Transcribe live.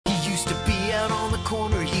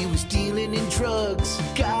corner, he was dealing in drugs.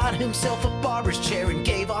 Got himself a barber's chair and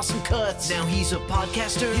gave awesome cuts. Now he's a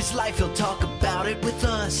podcaster, his life, he'll talk about it with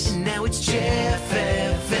us. And now it's Jeff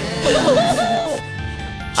FM.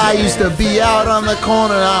 I used to be out on the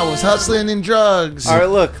corner, I was hustling in drugs. All right,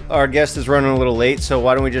 look, our guest is running a little late, so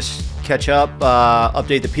why don't we just catch up,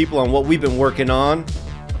 update the people on what we've been working on.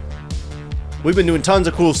 We've been doing tons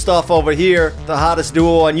of cool stuff over here. The hottest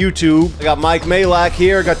duo on YouTube. I got Mike Malak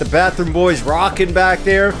here. Got the Bathroom Boys rocking back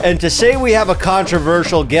there. And to say we have a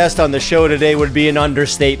controversial guest on the show today would be an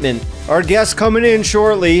understatement. Our guest coming in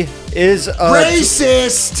shortly is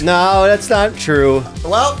racist! No, that's not true.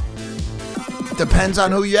 Well, depends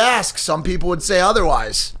on who you ask. Some people would say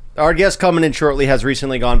otherwise. Our guest coming in shortly has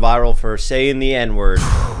recently gone viral for saying the N-word.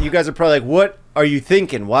 You guys are probably like, what are you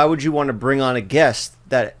thinking? Why would you want to bring on a guest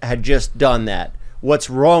that had just done that? What's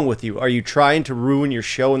wrong with you? Are you trying to ruin your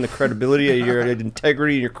show and the credibility of your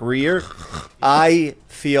integrity in your career? I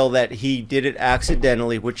feel that he did it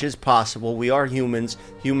accidentally, which is possible. We are humans.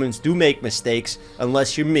 Humans do make mistakes,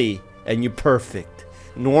 unless you're me and you're perfect.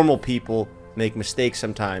 Normal people make mistakes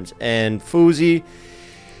sometimes. And Fousey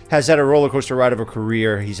has had a roller coaster ride of a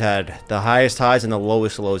career. He's had the highest highs and the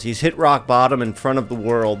lowest lows. He's hit rock bottom in front of the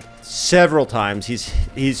world several times.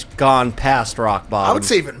 He's gone past rock bottom. I would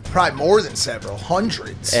say even probably more than several,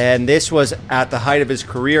 hundreds. And this was at the height of his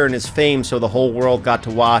career and his fame, so the whole world got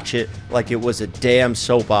to watch it like it was a damn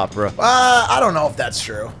soap opera. I don't know if that's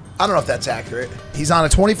true. I don't know if that's accurate. He's on a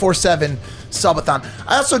 24/7 subathon.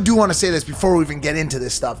 I also do want to say this before we even get into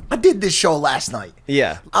this stuff. I did this show last night.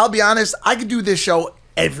 Yeah. I'll be honest, I could do this show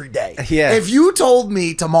every day. Yeah. If you told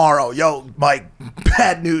me tomorrow, yo, Mike,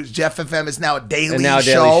 bad news, Jeff FM is now a daily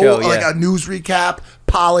show, like a news recap,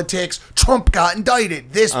 politics, Trump got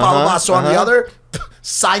indicted, this, blah, blah, blah, so on the other,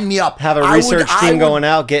 sign me up. Have a research team going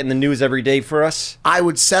out, getting the news every day for us. I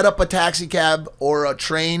would set up a taxi cab or a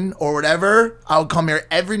train or whatever. I would come here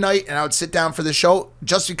every night and I would sit down for the show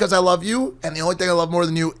just because I love you. And the only thing I love more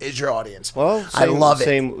than you is your audience. Well, I love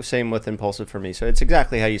it. Same with Impulsive for me. So it's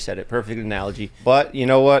exactly how you said it. Perfect analogy. But you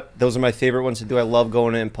know what? Those are my favorite ones to do. I love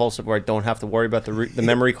going to Impulsive where I don't have to worry about the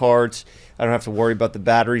memory cards. I don't have to worry about the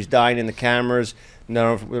batteries dying in the cameras.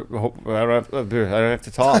 No, I don't have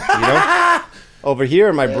to talk, you know? Over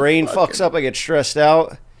here, my brain fucks up. I get stressed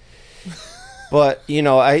out. But, you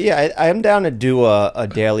know, I am down to do a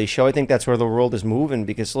daily show. I think that's where the world is moving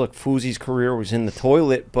because, look, Fousey's career was in the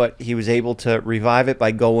toilet, but he was able to revive it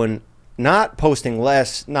by going, not posting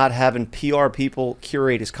less, not having PR people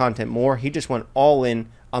curate his content more. He just went all in.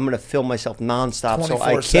 I'm going to film myself nonstop, so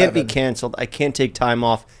I can't be canceled. I can't take time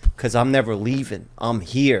off because I'm never leaving. I'm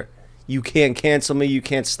here. You can't cancel me. You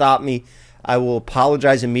can't stop me. I will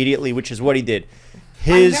apologize immediately, which is what he did.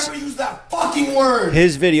 I never use that fucking word.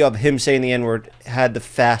 His video of him saying the N-word had the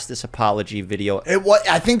fastest apology video.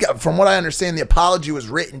 I think, from what I understand, the apology was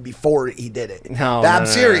written before he did it. No, I'm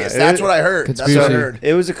serious. That's what I heard. That's what I heard.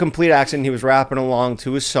 It was a complete accident. He was rapping along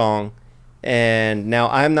to his song. And now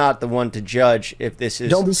I'm not the one to judge if this is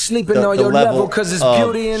don't be sleeping on your level because it's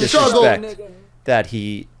beauty and disrespect that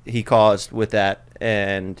he caused with that.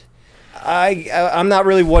 And I'm not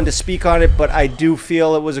really one to speak on it, but I do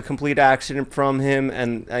feel it was a complete accident from him,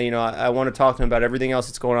 and you know, I want to talk to him about everything else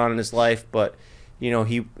that's going on in his life. But you know,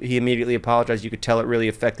 he immediately apologized. You could tell it really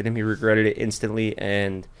affected him. He regretted it instantly,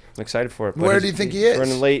 and I'm excited for it. But where do you think he is?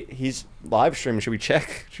 Running late. He's live streaming. Should we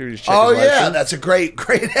check? Should we check? Oh yeah, that's a great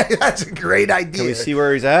that's a great idea. Can we see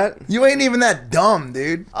where he's at? You ain't even that dumb,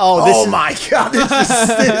 dude. Oh my god,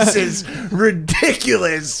 this is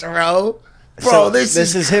ridiculous, bro. Bro, this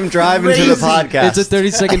is him driving to the podcast. It's a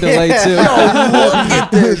 30-second delay too. Yo, look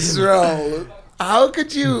at this, bro. How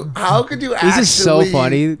could you This is so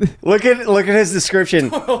funny. Look at his description.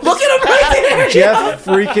 Look at him right there. Jeff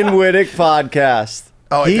freaking Whittick podcast.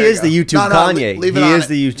 Oh, he is the YouTube Kanye. Leave it he on is it.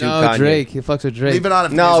 the YouTube No, Kanye. Drake. He fucks with Drake. Leave it on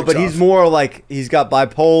if No, but he's more like he's got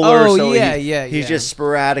bipolar. Oh, so yeah. He's just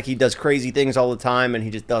sporadic. He does crazy things all the time, and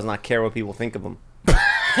he just does not care what people think of him.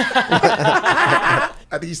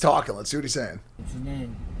 I think he's talking. Let's see what he's saying. What's his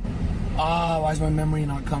name? Why is my memory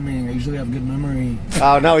not coming? I usually have good memory.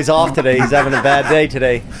 Oh, no, he's off today. He's having a bad day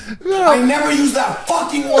today. I never use that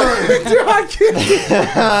fucking word. Dude, I can't.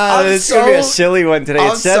 It's going to be a silly one today.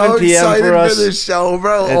 It's 7 p.m. for us. For this show,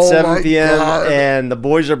 bro. It's 7 p.m. and the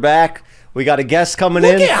boys are back. We got a guest coming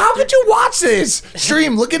in. How could you watch this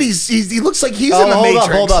stream? Look at he looks like he's in the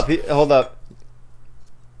Matrix. Hold up.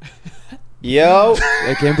 Yo.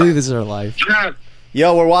 I can't believe this is our life.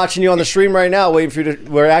 Yo, we're watching you on the stream right now, waiting for you to...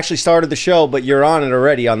 We're actually started the show, but you're on it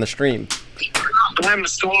already on the stream. I'm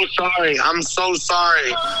so sorry. I'm so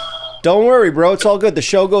sorry. Don't worry, bro. It's all good. The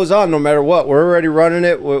show goes on no matter what. We're already running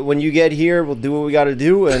it. When you get here, we'll do what we got to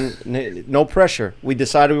do, and no pressure. We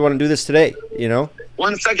decided we want to do this today, you know?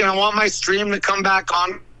 1 second. I want my stream to come back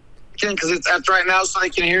on because it's after right now so I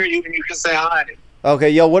can hear you and you can say hi. Okay,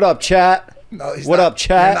 yo, what up, chat? No, what up,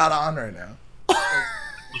 chat? You're not on right now.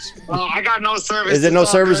 I got no service. Is there no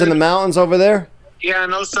service in the mountains over there? Yeah,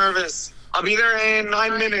 no service. I'll be there in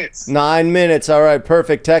 9 minutes. 9 minutes. All right,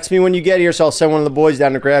 perfect. Text me when you get here so I'll send one of the boys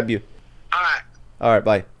down to grab you. All right. All right,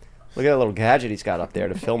 bye. Look at that little gadget he's got up there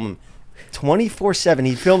to film him 24/7.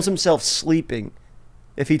 He films himself sleeping.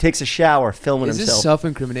 If he takes a shower, filming himself. Is this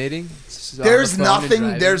self-incriminating? There's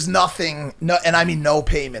nothing, and I mean no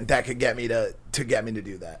payment that could get me to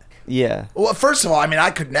do that. Yeah. Well, first of all, I mean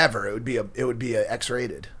I could never. It would be a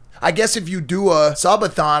X-rated. I guess if you do a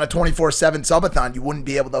subathon, a 24/7 subathon, you wouldn't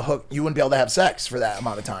be able to have sex for that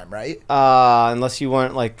amount of time, right? Unless you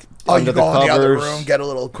went like under you go the covers. in the other room, get a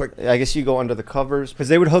little quick. I guess you go under the covers because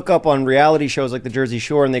they would hook up on reality shows like the Jersey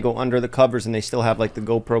Shore, and they go under the covers, and they still have like the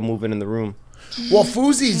GoPro moving in the room. Well,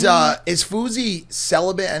 Fousey's is Fousey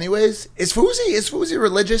celibate anyways? Is Fousey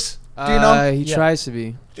religious? Do you know? He tries to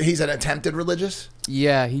be. He's an attempted religious?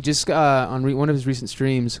 Yeah, he just on one of his recent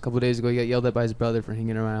streams a couple of days ago, he got yelled at by his brother for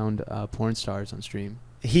hanging around porn stars on stream.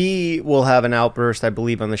 He will have an outburst, I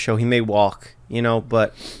believe, on the show. He may walk,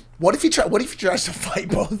 but what if he tries to fight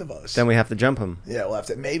both of us? Then we have to jump him. Yeah, we'll have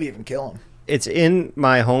to maybe even kill him. It's in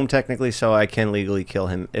my home technically, so I can legally kill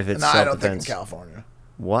him if it's self-defense. I don't think in California.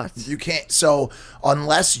 What? You can't. So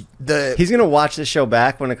unless he's gonna watch the show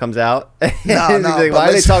back when it comes out. No. Like, why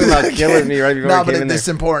are they talking about killing me right before I came in there? This is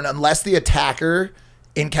important. Unless the attacker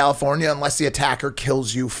in California, unless the attacker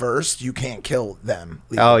kills you first, you can't kill them.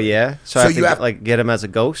 Legally. Oh yeah. So I have to get him as a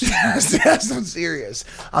ghost. Yes, I'm serious.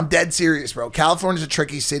 I'm dead serious, bro. California's a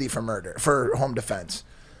tricky city for home defense.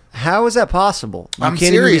 How is that possible? You I'm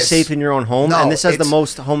can't serious. even be safe in your own home, No, and this has the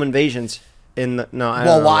most home invasions. I don't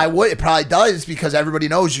know. Why would it? Probably does because everybody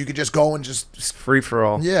knows you could just go and just free for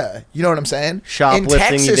all. Yeah, you know what I'm saying. Shoplifting, in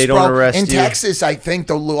Texas, they don't arrest you. In Texas, I think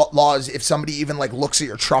the law is if somebody even like looks at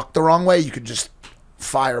your truck the wrong way, you could just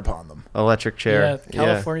fire upon them. Electric chair. Yeah,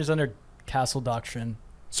 California's under castle doctrine.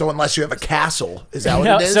 So unless you have a castle, is that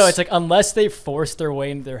what it is? So it's like unless they force their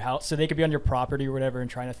way into their house, so they could be on your property or whatever and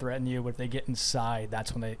trying to threaten you. But if they get inside,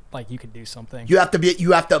 that's when you could do something. You have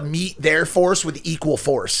to meet their force with equal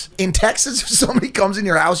force. In Texas, if somebody comes in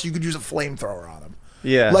your house, you could use a flamethrower on them.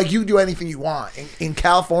 Yeah. Like you can do anything you want. In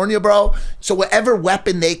California, bro, so whatever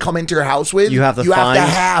weapon they come into your house with, you have to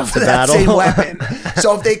have that same weapon.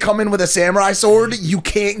 So if they come in with a samurai sword, you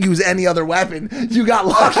can't use any other weapon. You got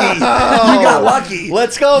lucky. You got lucky.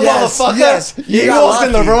 Let's go, motherfucker. Yes. You walked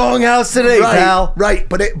in the wrong house today, pal. Right.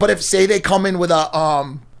 But if say they come in with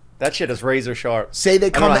a that shit is razor sharp. Say they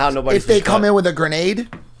come if they come in with a grenade,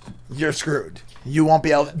 you're screwed. You won't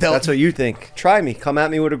be able to. That's what you think. Try me. Come at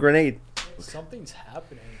me with a grenade. Something's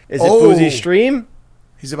happening. Is it Fousey's stream?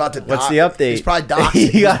 He's about to. What's the update? He's probably doxing.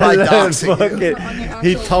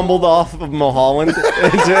 He tumbled off of Mulholland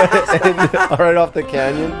right off the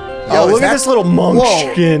canyon. Yo, look at this little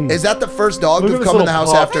munchkin. Is that the first dog to come in the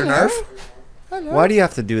house after Nerf? Why do you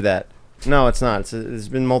have to do that? No, it's not. There's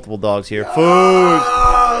been multiple dogs here. Food.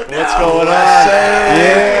 What's going on?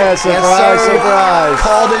 Yeah, surprise.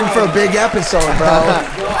 Called in for a big episode, bro.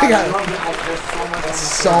 We got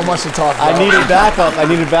so much to talk about. I needed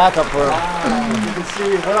backup for him. You can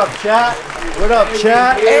see. What up,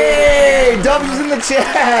 chat? Hey, W's in the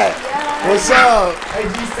chat. What's up? Hey,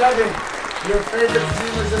 G7, your favorite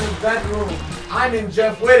streamer's in his bedroom. I'm in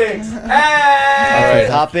Jeff Whittick's. Hey! All right,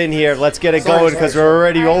 hop in here. Let's get it going because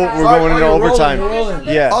we're going into overtime.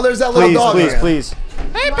 Yeah. Oh, there's that little dog. Please.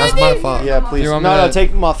 Hey, that's my fault. Yeah, please. No,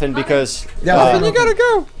 take Muffin because. Muffin, you gotta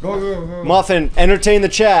go. Go. Muffin, entertain the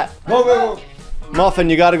chat. Go. Muffin,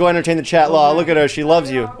 you gotta go entertain the chat. Law, look at her. She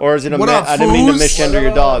loves you. Or is it a male? I didn't mean to misgender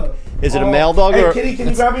your dog. Is it a male dog or? Hey, Kitty, can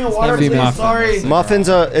you grab me a water, please? Sorry. Muffin's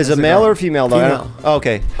is a male or a female dog? Female.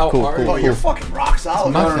 Okay. Cool. You're fucking rock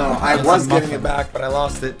solid. No. I was getting it back, but I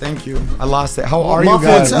lost it. Thank you. I lost it. How are Muffin,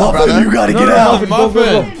 you guys? Muffin, you gotta get out.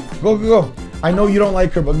 Go. I know you don't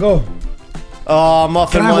like her, but go. Oh,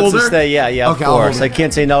 Muffin wants to stay. Yeah, Okay, of course. I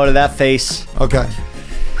can't say no to that face. Okay.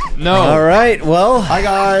 No. All right. Well, hi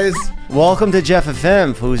guys. Welcome to Jeff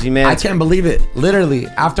FM, Fousey, man. I can't believe it. Literally,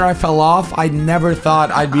 after I fell off, I never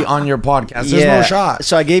thought I'd be on your podcast. There's no shot.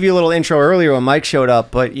 So I gave you a little intro earlier when Mike showed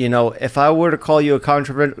up, but if I were to call you a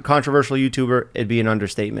controversial YouTuber, it'd be an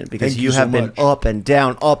understatement because you have been up and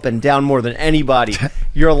down more than anybody.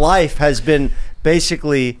 Your life has been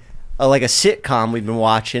basically like a sitcom we've been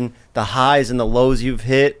watching. The highs and the lows you've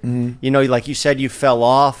hit. Mm-hmm. Like you said, you fell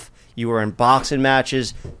off. You were in boxing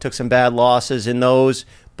matches, took some bad losses in those,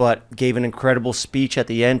 but gave an incredible speech at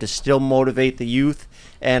the end to still motivate the youth.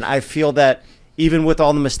 And I feel that even with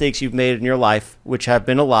all the mistakes you've made in your life, which have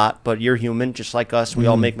been a lot, but you're human just like us. We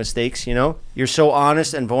all make mistakes, you know. You're so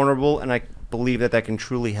honest and vulnerable, and I believe that can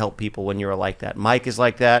truly help people when you're like that. Mike is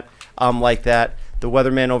like that. I'm like that. The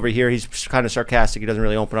weatherman over here, he's kind of sarcastic. He doesn't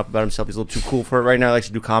really open up about himself. He's a little too cool for it right now. He likes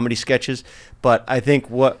to do comedy sketches. But I think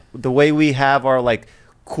the way we have our like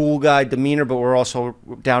cool guy demeanor, but we're also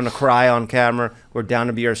down to cry on camera. We're down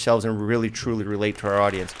to be ourselves and really truly relate to our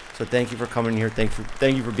audience. So thank you for coming here. Thank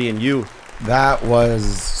you for being you. That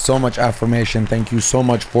was so much affirmation. Thank you so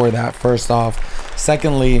much for that, first off.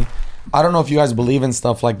 Secondly, I don't know if you guys believe in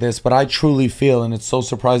stuff like this, but I truly feel, and it's so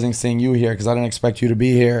surprising seeing you here because I didn't expect you to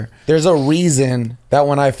be here. There's a reason that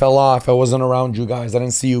when I fell off, I wasn't around you guys. I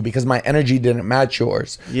didn't see you because my energy didn't match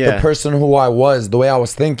yours. Yeah. The person who I was, the way I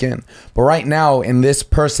was thinking. But right now, in this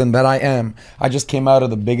person that I am, I just came out of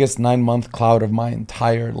the biggest 9-month cloud of my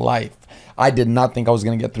entire life. I did not think I was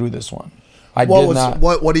going to get through this one. What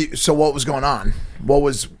was going on?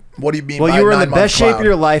 What do you mean by 9-month cloud? Well, you were in the best shape of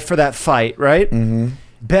your life for that fight, right? Mm-hmm.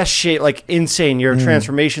 Best shape, like insane. Your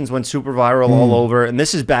transformations went super viral all over. And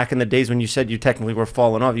this is back in the days when you said you technically were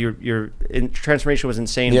falling off. Your transformation was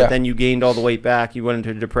insane, but then you gained all the weight back. You went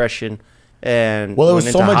into depression. And well, it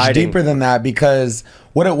was so much deeper than that, because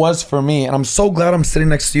what it was for me, and I'm so glad I'm sitting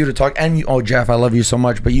next to you to talk. And you, Jeff, I love you so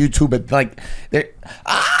much, but you too. But like,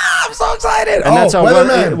 I'm so excited. And that's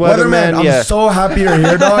Weatherman. Yeah. I'm so happy you're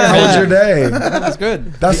here, dog. How was your day? That's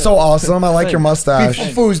good. That's so awesome. I like your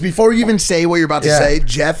mustache. Before you even say what you're about to say,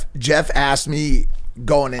 Jeff asked me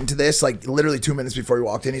going into this, like literally 2 minutes before he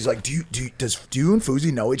walked in, he's like, do you and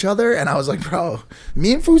Fousey know each other? And I was like, bro,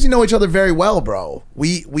 me and Fousey know each other very well, bro.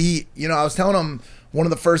 We I was telling him one of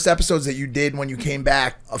the first episodes that you did when you came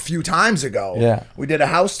back a few times ago. Yeah. We did a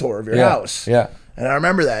house tour of your house. Yeah. And I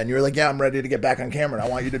remember that. And you were like, yeah, I'm ready to get back on camera. I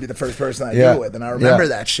want you to be the first person I do it with. And I remember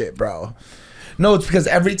that shit, bro. No, it's because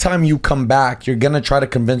every time you come back, you're going to try to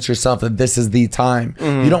convince yourself that this is the time.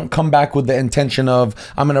 You don't come back with the intention of,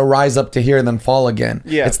 I'm going to rise up to here and then fall again.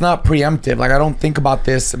 Yeah. It's not preemptive. Like, I don't think about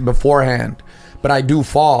this beforehand, but I do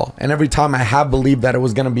fall. And every time I have believed that it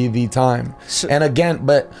was going to be the time. And again,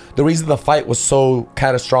 but the reason the fight was so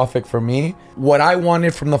catastrophic for me, what I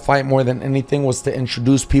wanted from the fight more than anything was to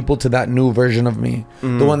introduce people to that new version of me.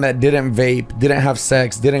 The one that didn't vape, didn't have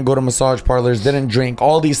sex, didn't go to massage parlors, didn't drink,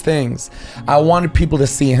 all these things. I wanted people to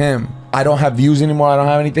see him. I don't have views anymore. I don't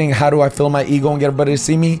have anything. How do I fill my ego and get everybody to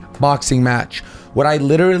see me? Boxing match. What I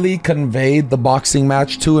literally conveyed the boxing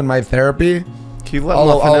match to in my therapy. Can you let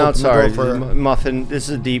Muffin out? Sorry, Muffin, this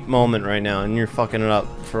is a deep moment right now, and you're fucking it up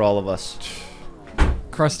for all of us.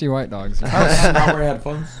 Crusty white dogs. Not wear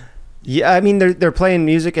headphones. Yeah, I mean they're playing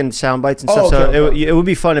music and sound bites and stuff. It would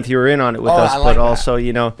be fun if you were in on it with us, but also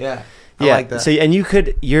I like that. So and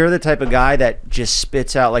you're the type of guy that just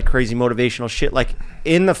spits out like crazy motivational shit. Like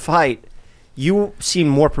in the fight, you seem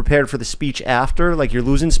more prepared for the speech after, like you're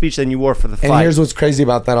losing speech than you were for the fight. And here's what's crazy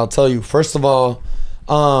about that. I'll tell you. First of all,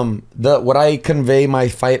 what I convey my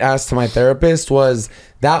fight as to my therapist was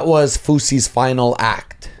that was Fousey's final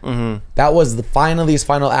act. That was his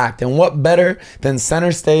final act. And what better than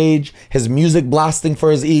center stage, his music blasting for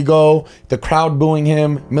his ego, the crowd booing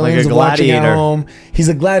him, millions of watching at home. He's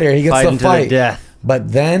a gladiator. He gets the fight. Death.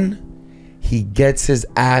 But then he gets his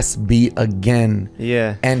ass beat again.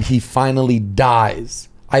 Yeah. And he finally dies.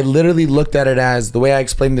 I literally looked at it as, the way I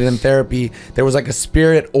explained it in therapy, there was like a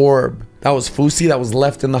spirit orb. That was Fousey that was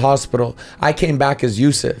left in the hospital. I came back as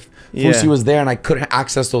Yusuf. Fousey was there and I couldn't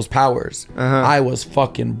access those powers. I was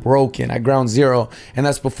fucking broken. I ground zero. And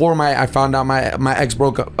that's before I found out my ex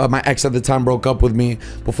broke up. My ex at the time broke up with me.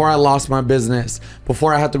 Before I lost my business.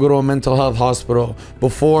 Before I had to go to a mental health hospital.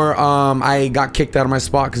 Before I got kicked out of my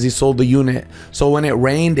spot because he sold the unit. So when it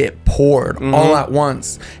rained, it poured all at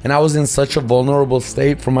once. And I was in such a vulnerable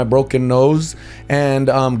state from my broken nose and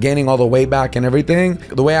gaining all the weight back and everything.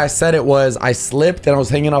 The way I said it was, I slipped and I was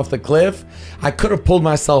hanging off the cliff. I could have pulled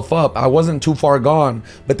myself up. I wasn't too far gone,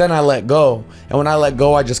 but then I let go. And when I let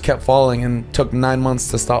go, I just kept falling and took 9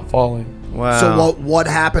 months to stop falling. Wow. So what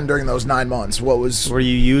happened during those 9 months? Were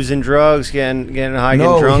you using drugs, getting high,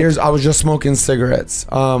 getting drunk? No, I was just smoking cigarettes.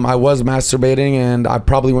 I was masturbating, and I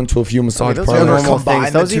probably went to a few massage parlors.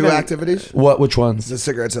 Combine the two activities? Which ones? The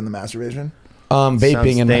cigarettes and the masturbation?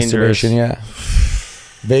 Vaping and masturbation, yeah.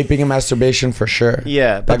 Vaping and masturbation for sure.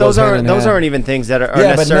 Yeah, but those aren't even things that are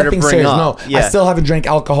necessary to bring up. No, I still haven't drank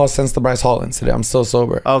alcohol since the Bryce Hall incident. I'm still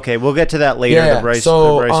sober. Okay, we'll get to that later. The Bryce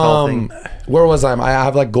Hall thing. Where was I? I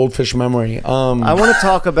have like goldfish memory. I want to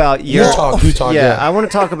talk about your. You talk. Yeah, I want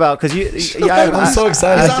to talk about because you. I'm so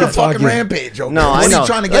excited. He's on a fucking rampage. Okay? No, I know. What are you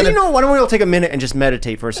trying to get? You know, why don't we all take a minute and just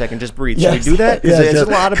meditate for a second? Just breathe. Should we do that?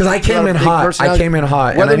 Because I came in hot. I came in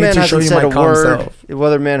hot. And I need to show you my calm self.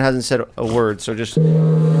 Weatherman hasn't said a word, so just.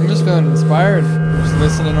 I'm just feeling inspired. Just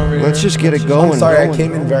listening over here. Let's just get it going. I'm sorry, I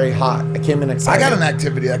came in very hot. I came in excited. I got an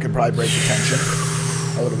activity that could probably break the tension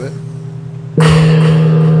a little bit.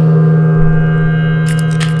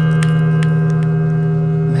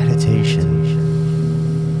 Meditation.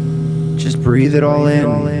 Just breathe it all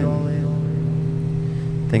in.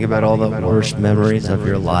 Think about all the worst memories of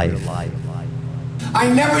your life. I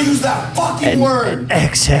never use that fucking word. And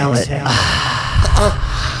exhale it.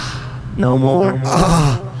 No more.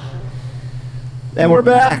 And we're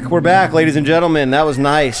back. We're back, ladies and gentlemen. That was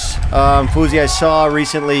nice. Fousey, I saw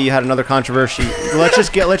recently you had another controversy. Let's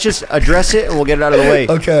just address it and we'll get it out of the way.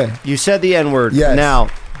 Okay. You said the N-word. Yes. Now,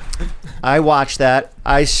 I watched that.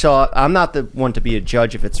 I'm not the one to be a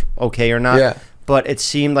judge if it's okay or not. Yeah. But it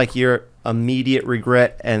seemed like your immediate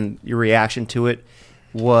regret and your reaction to it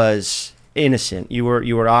was innocent. You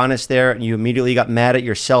were honest there, and you immediately got mad at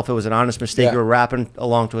yourself. It was an honest mistake. Yeah. You were rapping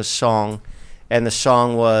along to a song, and the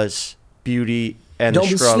song was Beauty and the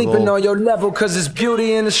Struggle. Don't be sleeping on your level, cause it's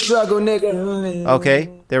beauty in the struggle, nigga.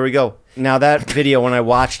 Okay, there we go. Now that video, when I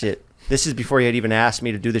watched it, this is before you had even asked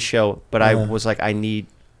me to do the show, but I was like, I need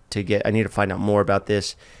to find out more about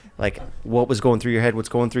this. Like, what was going through your head? What's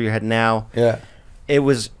going through your head now? Yeah. It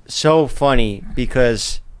was so funny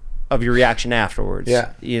because of your reaction afterwards.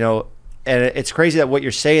 Yeah. You know, and it's crazy that what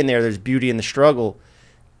you're saying there's beauty in the struggle.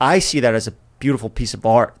 I see that as a beautiful piece of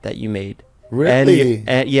art that you made. Really?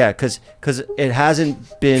 And yeah, because it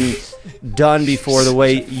hasn't been done before the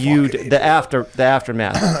way the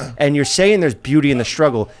aftermath. And you're saying there's beauty in the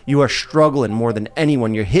struggle. You are struggling more than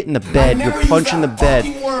anyone. You're hitting the bed. You're punching the bed.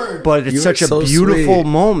 But it's such a beautiful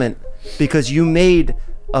moment because you made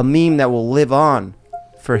a meme that will live on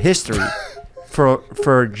for history,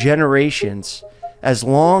 for generations. As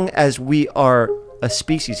long as we are a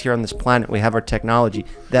species here on this planet, we have our technology,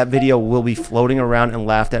 that video will be floating around and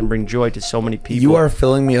laughed at and bring joy to so many people. You are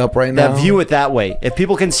filling me up right now. That view it that way. If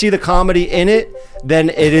people can see the comedy in it,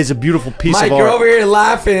 then it is a beautiful piece Mike, of art. you're over here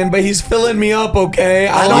laughing, but he's filling me up, okay?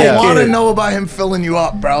 I don't want to know about him filling you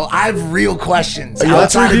up, bro. I have real questions.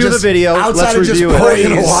 Let's review the video. Let's review it.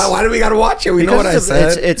 Why do we got to watch it? We know what I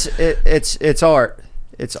said. It's art.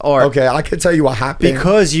 It's art. Okay, I can tell you what happened.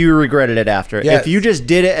 Because you regretted it after. Yes. If you just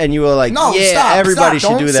did it and you were like, no, yeah, stop, everybody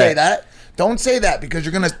stop. should do that. Don't say that. Don't say that because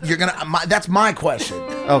you're gonna. That's my question.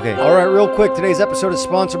 Okay. All right. Real quick. Today's episode is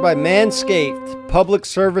sponsored by Manscaped. Public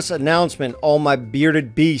service announcement. All my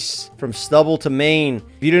bearded beasts from stubble to mane.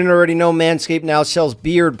 If you didn't already know, Manscaped now sells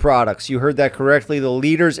beard products. You heard that correctly. The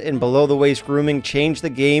leaders in below the waist grooming changed the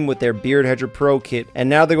game with their Beard Hedger Pro kit, and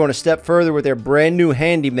now they're going a step further with their brand new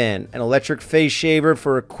Handyman, an electric face shaver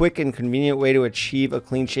for a quick and convenient way to achieve a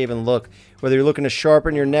clean shaven look. Whether you're looking to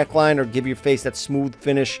sharpen your neckline or give your face that smooth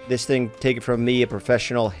finish, this thing, take it from me, a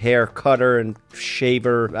professional hair cutter and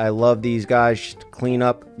shaver. I love these guys. Just clean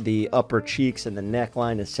up the upper cheeks and the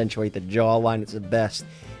neckline, accentuate the jawline. It's the best.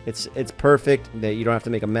 It's perfect that you don't have to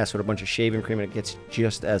make a mess with a bunch of shaving cream, and it gets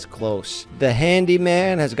just as close. The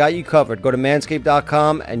Handyman has got you covered. Go to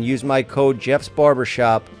manscaped.com and use my code Jeff's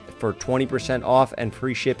Barbershop for 20% off and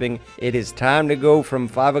free shipping. It is time to go from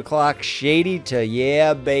 5 o'clock shady to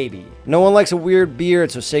yeah, baby. No one likes a weird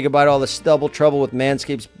beard, so say goodbye to all the stubble trouble with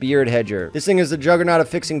Manscaped's Beard Hedger. This thing is the juggernaut of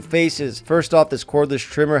fixing faces. First off, this cordless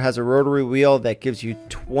trimmer has a rotary wheel that gives you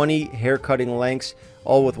 20 hair cutting lengths,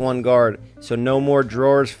 all with one guard. So no more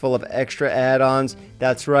drawers full of extra add-ons.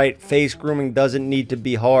 That's right, face grooming doesn't need to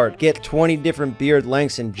be hard. Get 20 different beard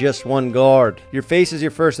lengths in just one guard. Your face is your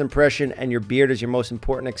first impression and your beard is your most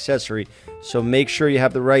important accessory. So make sure you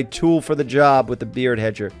have the right tool for the job with the Beard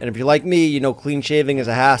Hedger. And if you're like me, you know clean shaving is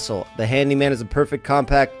a hassle. The Handyman is a perfect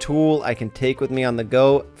compact tool I can take with me on the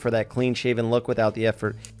go for that clean shaven look without the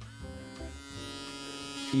effort.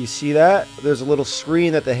 You see that? There's a little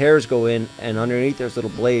screen that the hairs go in, and underneath there's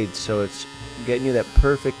little blades, so it's getting you that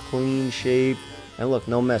perfect clean shave. And look,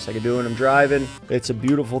 no mess. I can do it when I'm driving. It's a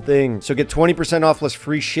beautiful thing. So get 20% off plus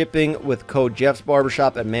free shipping with code Jeff's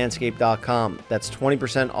Barbershop at manscaped.com. That's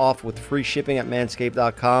 20% off with free shipping at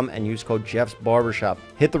manscaped.com and use code Jeff's Barbershop.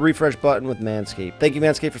 Hit the refresh button with Manscaped. Thank you,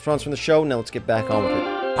 Manscaped, for sponsoring the show. Now let's get back on with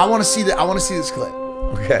it. I want to see that. I want to see this clip.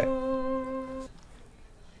 Okay.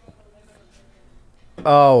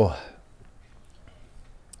 Oh.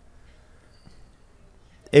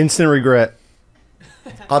 Instant regret.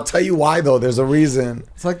 I'll tell you why though. There's a reason.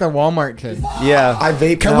 It's like the Walmart kid. Yeah. I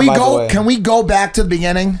vape. Can now, we by the go? way. Can we go back to the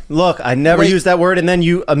beginning? Look, I never used that word, and then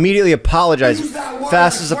you immediately apologize.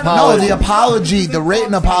 Fastest No, apology. the apology, the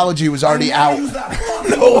written apology was already out.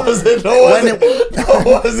 No, was it? No,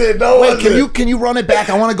 was it? Wait, can you run it back?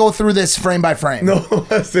 I want to go through this frame by frame. No,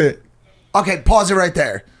 was it? Okay, pause it right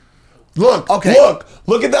there. Look, Okay.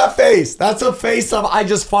 look at that face. That's a face of I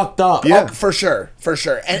just fucked up. Yeah, for sure.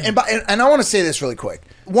 And I want to say this really quick.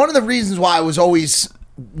 One of the reasons why I was always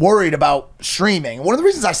worried about streaming, one of the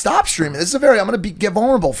reasons I stopped streaming, this is I'm going to get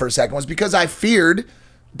vulnerable for a second, was because I feared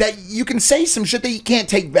that you can say some shit that you can't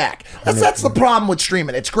take back. That's the problem with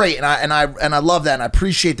streaming. It's great, and I love that, and I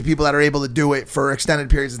appreciate the people that are able to do it for extended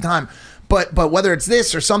periods of time. But whether it's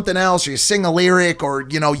this or something else, or you sing a lyric, or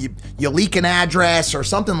you leak an address or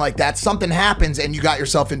something like that, something happens and you got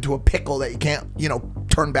yourself into a pickle that you can't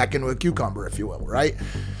turn back into a cucumber, if you will, right?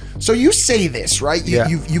 So you say this, right?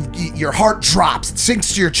 Your heart drops, it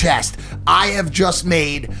sinks to your chest. I have just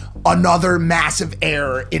made another massive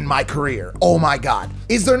error in my career. Oh my God.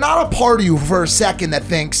 Is there not a part of you for a second that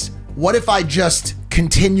thinks, what if I just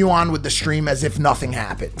continue on with the stream as if nothing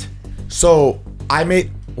happened? So I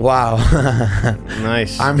made. Wow.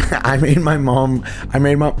 Nice. I made my mom.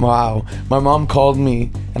 Wow. My mom called me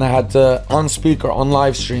and I had to on speaker on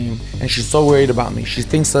live stream, and she's so worried about me. She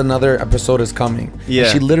thinks another episode is coming. Yeah.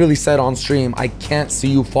 She literally said on stream, I can't see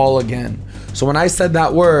you fall again. So when I said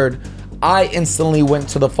that word, I instantly went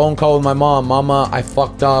to the phone call with my mom. Mama, I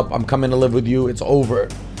fucked up. I'm coming to live with you. It's over.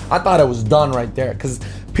 I thought it was done right there because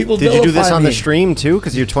people Did you do this on me. the stream too?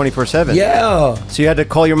 Because you're 24/7. Yeah. So you had to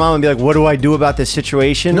call your mom and be like, "What do I do about this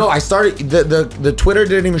situation?" No, I started. The Twitter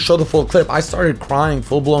didn't even show the full clip. I started crying,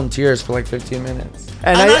 full blown tears for like 15 minutes.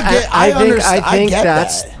 And I think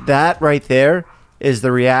that right there is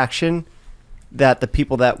the reaction that the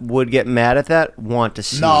people that would get mad at that want to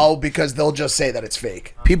see. No, because they'll just say that it's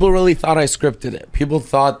fake. People really thought I scripted it. People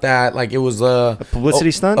thought that like it was a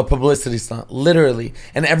publicity stunt? A publicity stunt, literally.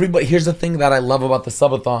 And everybody, here's the thing that I love about the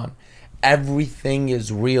subathon. Everything is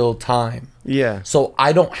real time. Yeah. So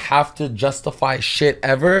I don't have to justify shit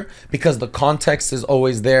ever because the context is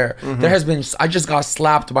always there. There has been, I just got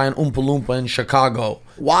slapped by an Oompa Loompa in Chicago.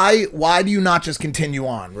 Why do you not just continue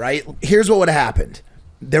on, right? Here's what would have happened.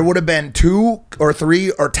 There would have been 2 or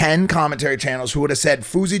 3 or 10 commentary channels who would have said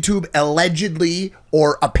FouseyTube allegedly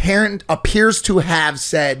or appears to have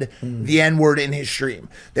said the N-word in his stream.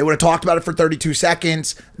 They would have talked about it for 32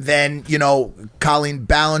 seconds. Then, Colleen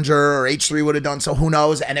Ballinger or H3 would have done so, who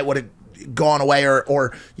knows, and it would have gone away,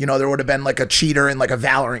 or there would have been like a cheater in like a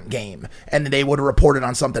Valorant game, and they would have reported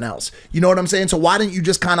on something else. You know what I'm saying? So why didn't you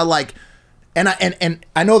just kind of like... And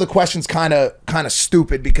I know the question's kind of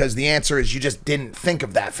stupid because the answer is you just didn't think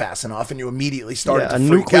of that fast enough and you immediately started to a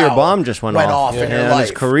freak nuclear out. bomb just went off in your and life.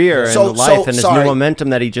 his career So- and life and his sorry. new momentum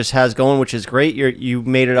that he just has going, which is great. You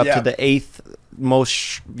made it up to the 8th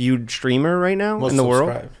most viewed streamer right now in the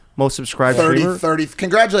world. Most subscribed 30.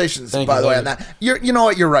 Congratulations, by the way, on that. You know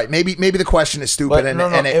what? You're right. Maybe the question is stupid, and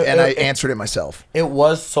I answered it myself. It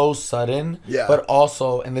was so sudden, Yeah. but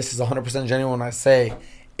also, and this is 100% genuine when I say,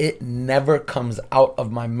 it never comes out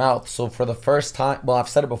of my mouth. So for the first time, well, I've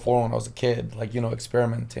said it before when I was a kid, like,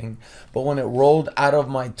 experimenting. But when it rolled out of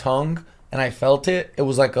my tongue and I felt it, it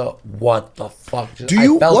was like a, what the fuck?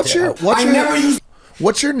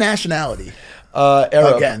 What's your nationality?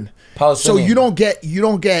 Arab. Again. Palestinian. So you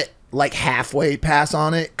don't get like halfway pass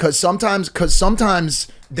on it? Because sometimes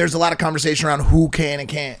there's a lot of conversation around who can and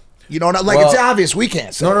can't. It's obvious we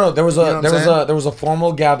can't say. No. There was a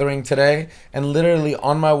formal gathering today, and literally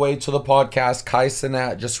on my way to the podcast, Kai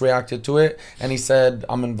Sinat just reacted to it, and he said,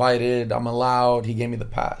 "I'm invited. I'm allowed." He gave me the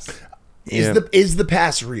pass. Is the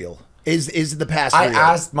pass real? Is the pass real? I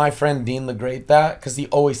asked my friend Dean the Great that because he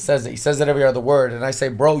always says it. He says it every other word, and I say,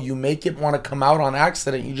 "Bro, you make it want to come out on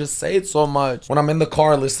accident. You just say it so much." When I'm in the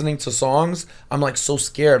car listening to songs, I'm like so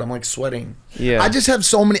scared. I'm like sweating. Yeah. I just have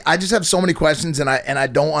so many questions, and I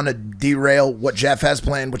don't want to derail what Jeff has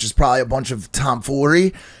planned, which is probably a bunch of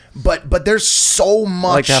tomfoolery. But there's so much. I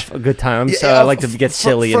like to have a good time. I like to get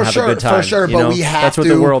silly and have a good time. For sure, but we have that's what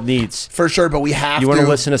the world needs. For sure, but we have to. You want to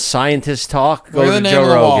listen to scientists talk? Go Look at to the Joe name on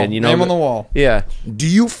the wall. Rogan. Name on the wall. Yeah. Do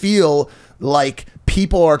you feel like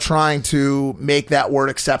people are trying to make that word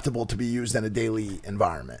acceptable to be used in a daily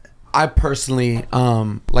environment? I personally,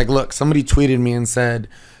 look, somebody tweeted me and said,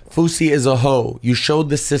 Fousey is a hoe. You showed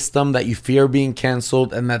the system that you fear being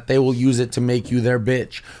canceled and that they will use it to make you their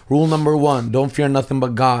bitch. Rule number 1, don't fear nothing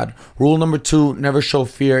but God. Rule number 2, never show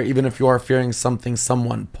fear even if you are fearing something,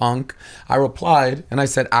 someone, punk. I replied and I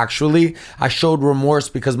said, actually, I showed remorse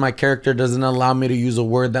because my character doesn't allow me to use a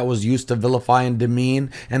word that was used to vilify and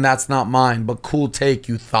demean, and that's not mine. But cool take,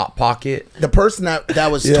 you thought pocket. The person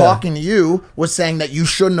that was talking to you was saying that you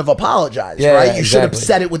shouldn't have apologized, right? You should have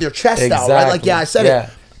said it with your chest out, right? Like, I said it.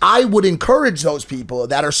 I would encourage those people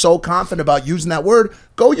that are so confident about using that word,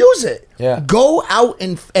 go use it. Go out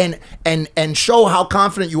and show how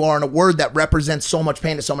confident you are in a word that represents so much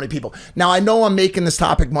pain to so many people. Now, I know I'm making this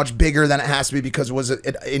topic much bigger than it has to be because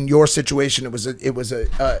in your situation it was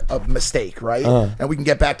a mistake, right? And we can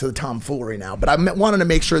get back to the tomfoolery now. But I wanted to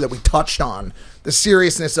make sure that we touched on the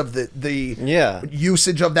seriousness of the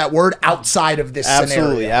usage of that word outside of this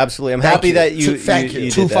scenario. Absolutely. I'm happy that you Thank you.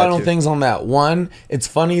 Two final things on that. One, it's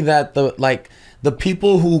funny that the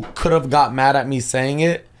people who could have got mad at me saying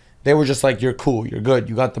it, they were just like, you're cool, you're good,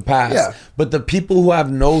 you got the pass. Yeah. But the people who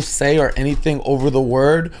have no say or anything over the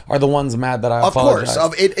word are the ones mad that I apologize.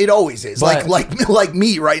 Of course, it always is. But, like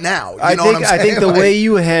me right now. You know what I'm saying? I think the way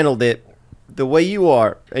you handled it, the way you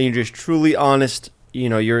are, and you're just truly honest,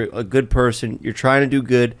 you're a good person, you're trying to do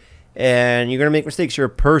good, and you're going to make mistakes. You're a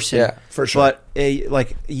person. Yeah, for sure.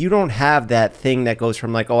 But you don't have that thing that goes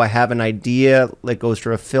from I have an idea, that goes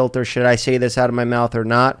through a filter. Should I say this out of my mouth or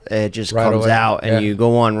not? It just comes out, and you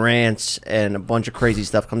go on rants, and a bunch of crazy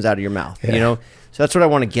stuff comes out of your mouth, So that's what I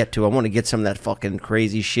want to get to. I want to get some of that fucking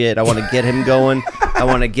crazy shit. I want to get him going. I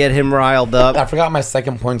want to get him riled up. I forgot my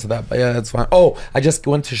second point to that, but yeah, that's fine. Oh, I just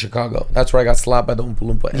went to Chicago. That's where I got slapped by the Oompa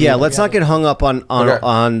Loompa. Yeah, let's not get hung up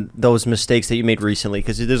on those mistakes that you made recently,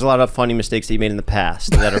 because there's a lot of funny mistakes that you made in the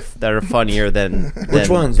past that are funnier than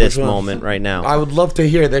this moment right now. I would love to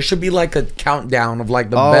hear. There should be like a countdown of like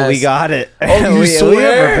the best. Oh, we got it. Oh, you swear? We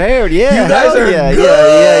are prepared. Yeah, you guys are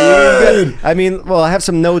good. I mean, well, I have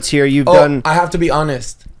some notes here. You've done. I have to be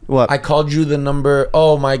honest. What? I called you the number.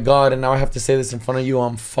 Oh my god! And now I have to say this in front of you.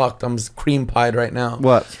 I'm fucked. I'm cream pied right now.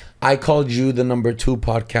 What? I called you the number 2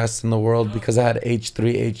 podcast in the world because I had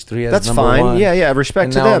H3 as That's number fine. 1. Yeah. Respect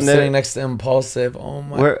and to now them. I'm sitting next to Impulsive. Oh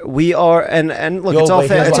my. We are, and look, it's all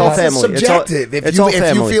family. It's subjective. If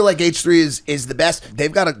you feel like H3 is the best,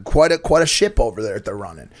 they've got quite a ship over there that they're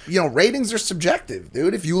running. Ratings are subjective,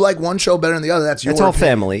 dude. If you like one show better than the other, that's your It's all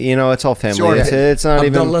family. It's all family. It's not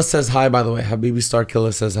even. Abdullah says hi, by the way. Habibi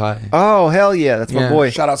Starkiller says hi. Oh, hell yeah. That's my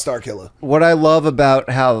boy. Shout out Starkiller. What I love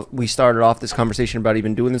about how we started off this conversation about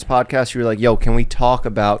even doing this podcast, you were like, yo, can we talk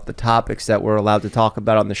about the topics that we're allowed to talk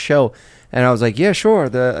about on the show? And I was like, yeah, sure,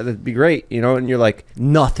 that'd be great, And you're like,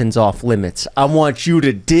 nothing's off limits. I want you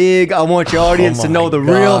to dig. I want your audience to know the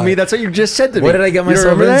real me. That's what you just said to me. What did I get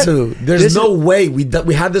myself into? There's no way.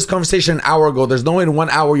 We had this conversation an hour ago. There's no way in 1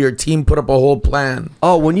 hour your team put up a whole plan.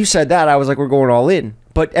 Oh, when you said that, I was like, we're going all in.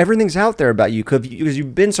 But everything's out there about you because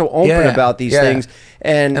you've been so open about these things,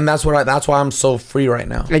 and that's why I'm so free right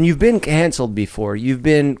now. And you've been canceled before. You've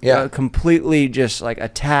been completely just like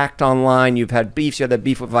attacked online. You've had beefs. You had that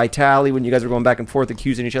beef with Vitali when you guys were going back and forth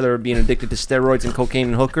accusing each other of being addicted to steroids and cocaine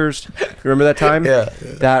and hookers. You remember that time?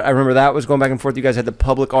 That I remember that was going back and forth. You guys had the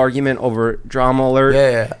public argument over Drama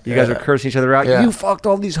Alert. You guys were cursing each other out. You fucked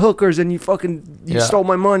all these hookers and you stole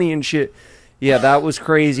my money and shit. Yeah, that was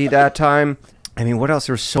crazy that time. I mean, what else?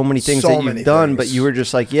 There's so many things that you've done, but you were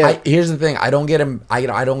just like, here's the thing. I don't get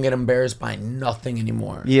embarrassed by nothing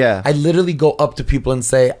anymore. Yeah. I literally go up to people and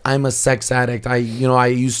say, I'm a sex addict. I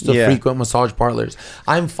used to frequent massage parlors.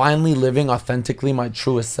 I'm finally living authentically my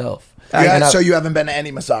truest self. So you haven't been to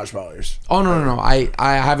any massage parlors? Oh, no. I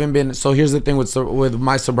haven't been. So here's the thing with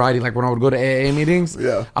my sobriety. Like when I would go to AA meetings,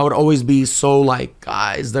 I would always be so like,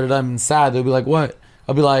 guys, that I'm sad. They'd be like, what?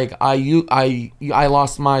 I'll be like, I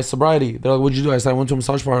lost my sobriety. They're like, what'd you do? I said, I went to a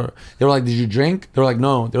massage parlor. They were like, did you drink? They were like,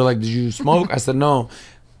 no. They were like, did you smoke? I said, no.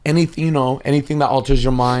 Anything that alters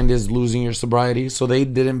your mind is losing your sobriety. So they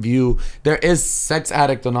didn't view. There is Sex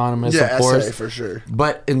Addict Anonymous, of course, SA for sure.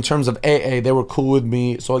 But in terms of AA, they were cool with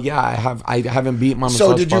me. So yeah, I haven't beat my massage.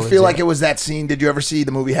 So did you feel like it was that scene? Did you ever see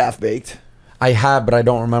the movie Half Baked? I have, but I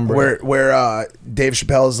don't remember where Dave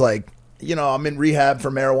Chappelle's like, I'm in rehab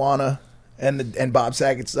for marijuana. And Bob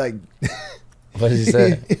Saget's like, what did he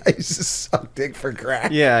say? I used to suck dick for crack.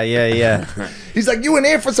 Yeah. He's like, you in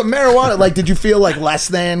here for some marijuana? Like, did you feel like less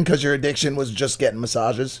than because your addiction was just getting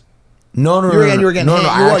massages? No. You were getting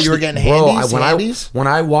handies? When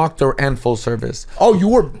I walked and full service. Oh, you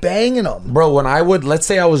were banging them, bro. Let's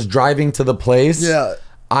say I was driving to the place. Yeah.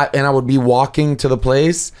 I would be walking to the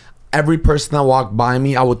place. every person that walked by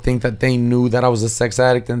me, I would think that they knew that I was a sex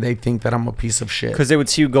addict, and they think that I'm a piece of shit. Because they would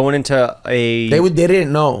see you going into a... They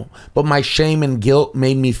didn't know. But my shame and guilt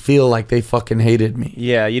made me feel like they fucking hated me.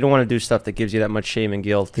 Yeah, you don't want to do stuff that gives you that much shame and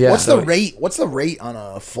guilt. Yeah. What's the rate? What's the rate on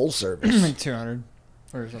a full service? Like 200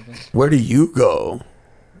 or something. Where do you go?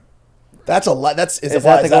 That's a lot. Is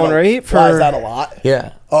that the going rate? Why is that a lot?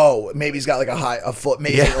 Yeah. Oh, maybe he's got like a foot.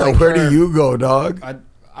 Maybe like, where do you go, dog?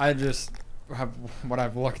 I just have what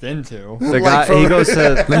I've looked into. The guy, he goes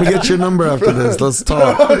to... Let me get your number after this. Let's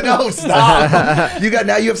talk. No, stop. You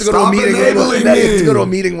have to go to a meeting. You have to go to a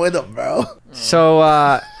meeting with him, bro.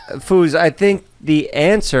 So, Fouz, I think the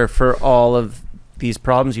answer for all of these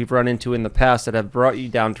problems you've run into in the past that have brought you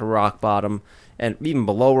down to rock bottom, and even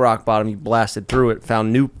below rock bottom, you blasted through it,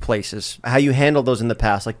 found new places. How you handled those in the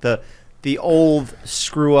past, like the old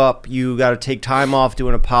screw up, you got to take time off, do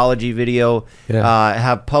an apology video,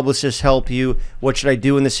 have publicists help you. What should I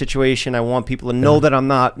do in this situation? I want people to know that I'm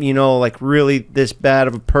not, like really this bad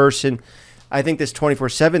of a person. I think this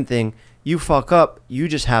 24/7 thing, you fuck up, you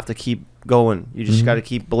just have to keep going. You just got to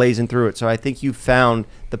keep blazing through it. So I think you found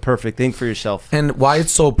the perfect thing for yourself. And why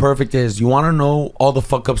it's so perfect is, you want to know all the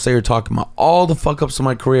fuck ups that you're talking about, all the fuck ups in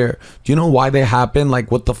my career. Do you know why they happened?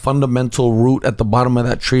 Like, what the fundamental root at the bottom of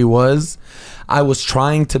that tree was? I was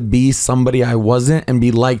trying to be somebody I wasn't and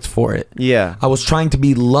be liked for it. Yeah. I was trying to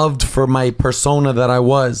be loved for my persona that I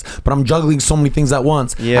was, but I'm juggling so many things at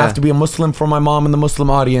once. Yeah. I have to be a Muslim for my mom and the Muslim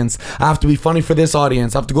audience. I have to be funny for this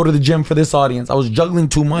audience. I have to go to the gym for this audience. I was juggling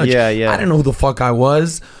too much. Yeah. I didn't know who the fuck I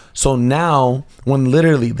was. So now, when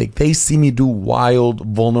literally they see me do wild,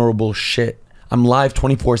 vulnerable shit, I'm live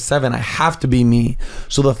 24/7. I have to be me.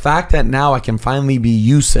 So the fact that now I can finally be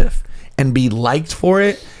Yusuf and be liked for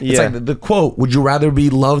it, it's like the quote, would you rather be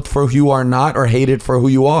loved for who you are not, or hated for who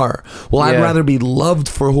you are? Well, I'd rather be loved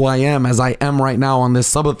for who I am, as I am right now on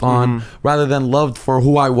this subathon, rather than loved for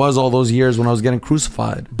who I was all those years when I was getting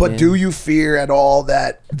crucified. But do you fear at all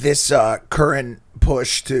that this current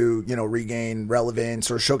push to regain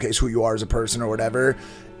relevance or showcase who you are as a person or whatever,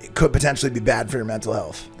 it could potentially be bad for your mental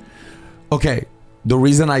health? Okay, the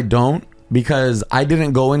reason I don't, because I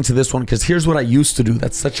didn't go into this one, because here's what I used to do.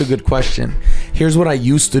 That's such a good question. Here's what I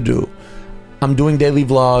used to do. I'm doing daily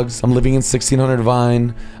vlogs. I'm living in 1600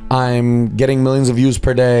 Vine. I'm getting millions of views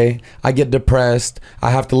per day. I get depressed.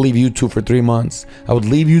 I have to leave YouTube for 3 months. I would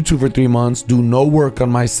leave YouTube for 3 months, do no work on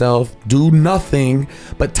myself, do nothing,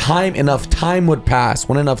 but enough time would pass.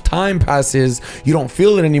 When enough time passes, you don't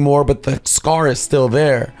feel it anymore, but the scar is still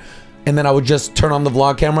there. And then I would just turn on the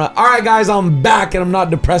vlog camera. All right, guys, I'm back and I'm not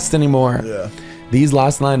depressed anymore. Yeah. These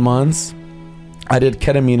last 9 months, I did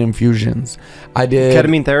ketamine infusions. I did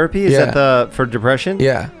ketamine therapy. Is that for depression?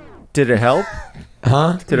 Yeah. Did it help?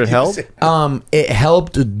 Huh? Did it help? It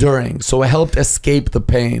helped during. So it helped escape the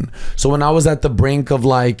pain. So when I was at the brink of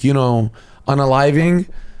unaliving,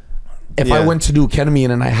 if I went to do ketamine,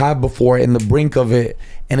 and I have before, in the brink of it,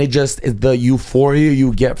 and it just, the euphoria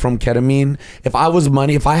you get from ketamine. If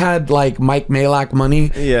I had like Mike Malak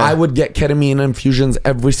money, I would get ketamine infusions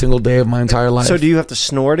every single day of my entire life. So do you have to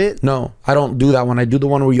snort it? No, I don't do that one. I do the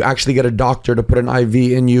one where you actually get a doctor to put an IV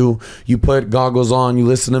in you. You put goggles on, you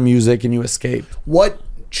listen to music, and you escape. What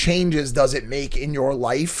changes does it make in your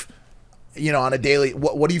life, on a daily,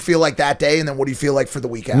 what do you feel like that day, and then what do you feel like for the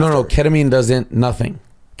week after? No, ketamine doesn't, nothing.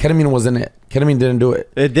 Ketamine wasn't it. Ketamine didn't do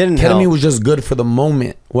it. It didn't Ketamine help. was just good for the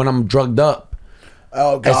moment when I'm drugged up.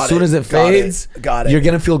 Oh, got it. As soon as it fades, got it. You're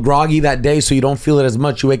going to feel groggy that day, so you don't feel it as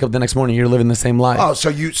much. You wake up the next morning, you're living the same life. Oh, so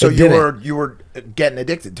you were getting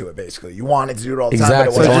addicted to it, basically. You wanted to do it all the time.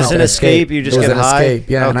 Exactly. But it So wasn't just an escape, you just get high? Escape,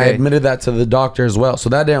 yeah, and I admitted that to the doctor as well. So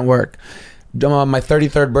that didn't work. My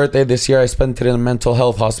 33rd birthday this year, I spent it in a mental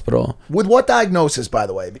health hospital. With what diagnosis, by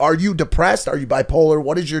the way? Are you depressed? Are you bipolar?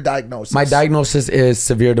 What is your diagnosis? My diagnosis is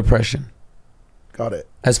severe depression. Got it.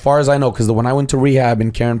 As far as I know, because when I went to rehab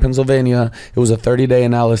in Cairn, Pennsylvania, it was a 30-day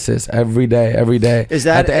analysis every day. Is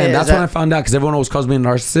that at the end? That's when I found out, because everyone always calls me a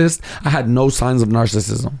narcissist. I had no signs of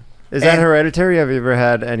narcissism. Is that hereditary? Have you ever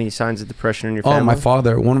had any signs of depression in your family? Oh, my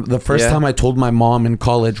father. The first time I told my mom in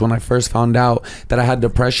college, when I first found out that I had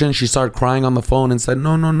depression, she started crying on the phone and said,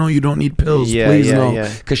 no, you don't need pills. Please, no.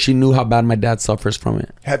 Because she knew how bad my dad suffers from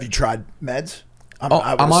it. Have you tried meds? I'm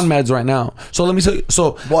on meds right now. So let me tell you.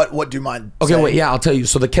 So what do you mind Okay, saying? wait, yeah, I'll tell you.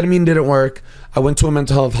 So the ketamine didn't work. I went to a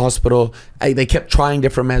mental health hospital. They kept trying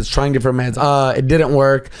different meds. It didn't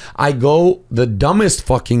work. The dumbest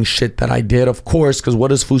fucking shit that I did, of course, because what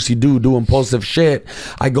does Fousey do? Do impulsive shit.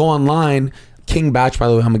 I go online. King Batch, by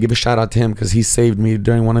the way, I'm gonna give a shout out to him because he saved me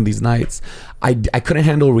during one of these nights. I couldn't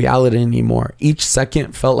handle reality anymore. Each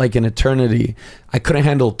second felt like an eternity. I couldn't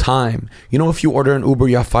handle time. You know, if you order an Uber,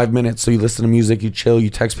 you have 5 minutes, so you listen to music, you chill, you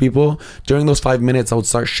text people. During those 5 minutes, I would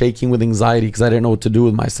start shaking with anxiety because I didn't know what to do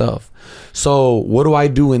with myself. So what do I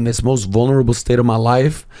do in this most vulnerable state of my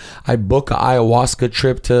life? I book an ayahuasca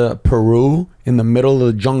trip to Peru in the middle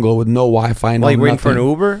of the jungle with no Wi-Fi. Like waiting for an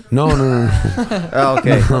Uber? No. Oh,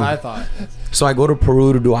 okay. That's what I thought. So I go to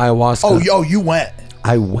Peru to do ayahuasca. Oh, yo, you went.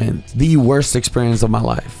 I went. The worst experience of my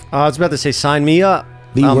life. I was about to say, sign me up.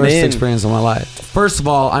 The worst experience of my life. First of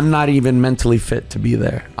all, I'm not even mentally fit to be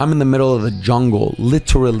there. I'm in the middle of the jungle,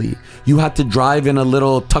 literally. You had to drive in a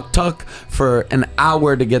little tuk-tuk for an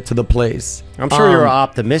hour to get to the place. I'm sure you're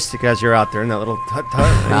optimistic as you're out there in that little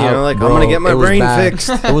tuk-tuk. You know, like, bro, I'm going to get my brain fixed.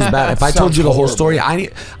 It was bad. If I told you the whole story,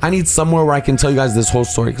 I need somewhere where I can tell you guys this whole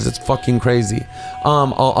story because it's fucking crazy. I'm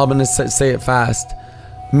going to say it fast.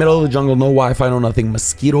 Middle of the jungle, no Wi-Fi, no nothing.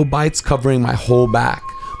 Mosquito bites covering my whole back.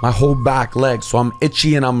 My whole back leg, so I'm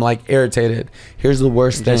itchy and I'm like irritated. Here's the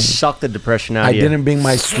worst thing. Just suck the depression out of you. I didn't bring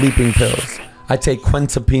my sleeping pills. I take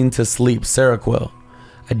quentapine to sleep, Seroquel.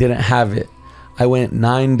 I didn't have it. I went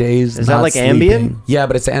 9 days. Is that like Ambien? Yeah,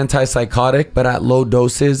 but it's an antipsychotic, but at low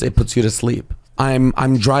doses, it puts you to sleep.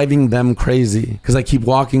 I'm driving them crazy because I keep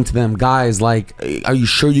walking to them. Guys, like, are you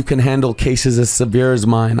sure you can handle cases as severe as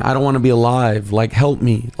mine? I don't want to be alive. Like, help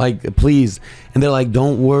me. Like, please. And they're like,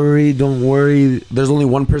 don't worry. There's only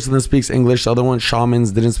one person that speaks English. The other one,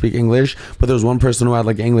 shamans, didn't speak English. But there was one person who had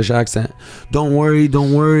like an English accent. Don't worry.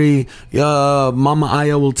 Mama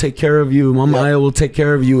Aya will take care of you. Aya will take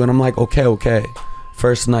care of you. And I'm like, okay.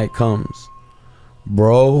 First night comes.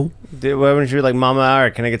 Bro. Why wouldn't you be like, Mama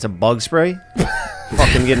Aya, can I get some bug spray?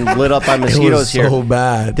 Fucking getting lit up by mosquitoes here. It was so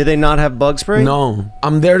bad. Did they not have bug spray? No.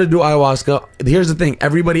 I'm there to do ayahuasca. Here's the thing.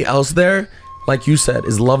 Everybody else there, like you said,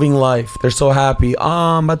 is loving life. They're so happy.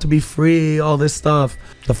 I'm about to be free, all this stuff.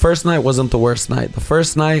 The first night wasn't the worst night. The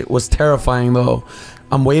first night was terrifying though.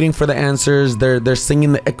 I'm waiting for the answers. They're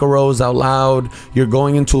singing the Icaros out loud. You're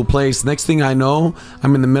going into a place. Next thing I know,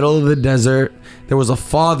 I'm in the middle of the desert. There was a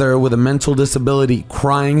father with a mental disability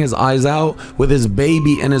crying his eyes out with his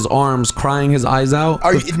baby in his arms, crying his eyes out.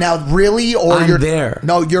 Are you now really, or I'm you're there?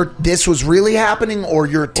 No, this was really happening, or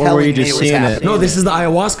you're telling me it was happening? No, this is the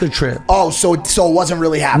ayahuasca trip. Oh, so it wasn't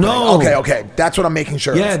really happening. No. Okay. That's what I'm making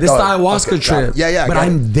sure. Yeah, this is the ayahuasca trip. Yeah. But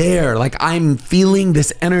I'm there. Like, I'm feeling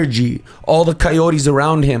this energy. All the coyotes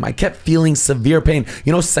around him. I kept feeling severe pain.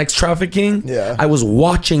 You know, sex trafficking? Yeah. I was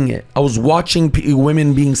watching it. I was watching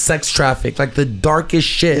women being sex trafficked. Like the darkest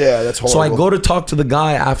shit. Yeah, that's horrible. So I go to talk to the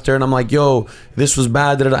guy after and I'm like, yo, this was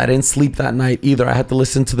bad. I didn't sleep that night either. I had to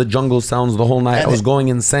listen to the jungle sounds the whole night. I was going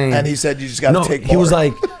insane. And he said, you just got to take more.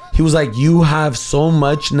 He was like, you have so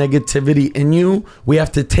much negativity in you. We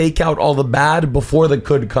have to take out all the bad before the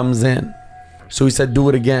good comes in. So he said, do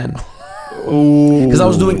it again. Because I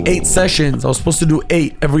was doing 8 sessions. I was supposed to do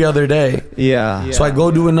 8 every other day. Yeah. So I go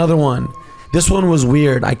do another one. This one was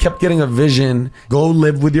weird. I kept getting a vision. Go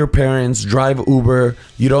live with your parents. Drive Uber.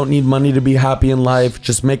 You don't need money to be happy in life.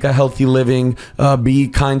 Just make a healthy living. Be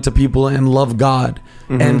kind to people and love God.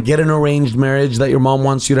 Mm-hmm. And get an arranged marriage that your mom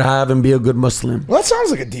wants you to have and be a good Muslim. Well, that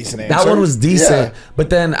sounds like a decent answer. That one was decent. Yeah. But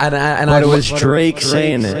then... But it was Drake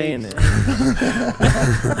saying it.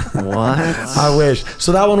 What? I wish.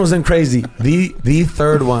 So that one wasn't crazy. The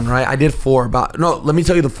third one, right? I did 4. No, let me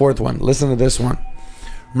tell you the 4th one. Listen to this one.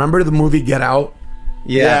 Remember the movie Get Out?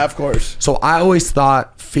 Yeah, of course. So I always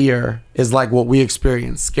thought fear is like what we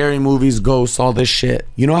experience. Scary movies, ghosts, all this shit.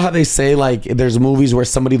 You know how they say like there's movies where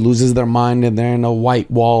somebody loses their mind and they're in a white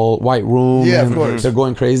room. Yeah, and of course. They're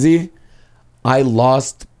going crazy. I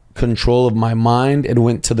lost control of my mind. It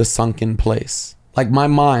went to the sunken place. Like my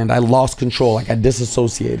mind, I lost control. Like I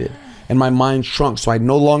disassociated. And my mind shrunk. So I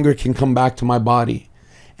no longer can come back to my body.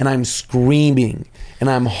 And I'm screaming. And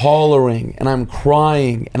I'm hollering. And I'm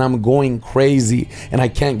crying. And I'm going crazy. And I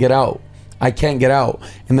can't get out.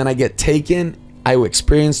 And then I get taken. I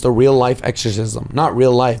experienced a real life exorcism. Not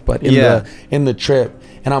real life, but in the trip.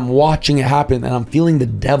 And I'm watching it happen. And I'm feeling the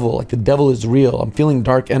devil. Like the devil is real. I'm feeling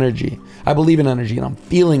dark energy. I believe in energy. And I'm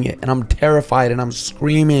feeling it. And I'm terrified. And I'm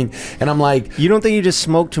screaming. And I'm like... You don't think you just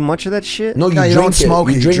smoked too much of that shit? No, you don't smoke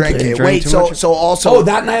it. You drink it. Wait, so also... Oh,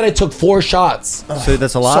 that night I took 4 shots. So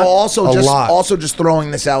that's a lot? So also just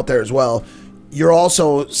throwing this out there as well. You're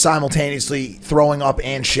also simultaneously throwing up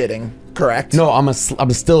and shitting, correct? No, I'm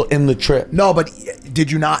still in the trip. No, but did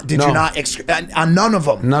you not on none of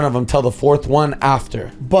them? None of them till the 4th one after.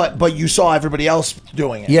 But you saw everybody else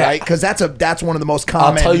doing it, right? Because that's one of the most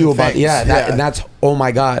common. I'll tell you about things. and that's oh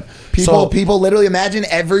my god. People literally imagine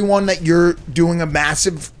everyone that you're doing a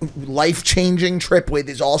massive life-changing trip with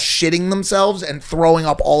is all shitting themselves and throwing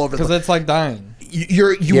up all over. Because it's like dying.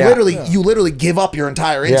 you literally give up your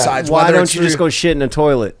entire insides. Why don't you just go shit in a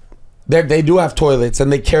toilet? They do have toilets,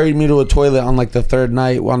 and they carried me to a toilet on like the third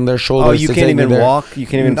night on their shoulders. Oh, you can't even walk? You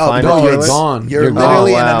can't even find a toilet? You're gone. You're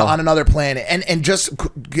literally on another planet. And just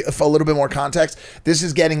for a little bit more context, this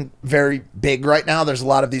is getting very big right now. There's a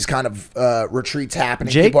lot of these kind of retreats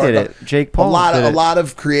happening. Jake did it. Jake Paul a lot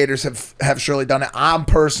of creators have surely done it. I'm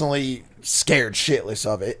personally scared shitless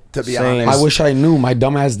of it, to be honest. I wish I knew. My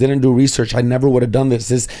dumbass didn't do research. I never would have done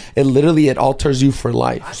this. It alters you for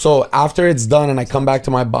life. So after it's done and I come back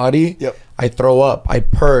to my body, I throw up. I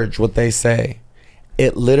purge, what they say.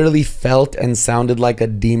 It literally felt and sounded like a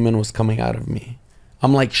demon was coming out of me.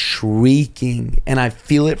 I'm like shrieking, and I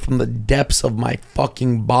feel it from the depths of my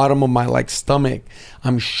fucking bottom of my like stomach.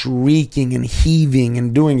 I'm shrieking and heaving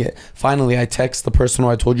and doing it. Finally, I text the person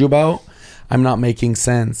who I told you about. I'm not making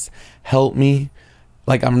sense. Help me.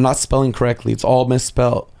 Like, I'm not spelling correctly. It's all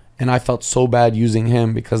misspelled. And I felt so bad using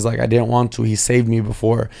him because like I didn't want to. He saved me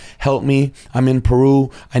before. Help me. I'm in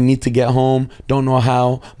Peru. I need to get home. Don't know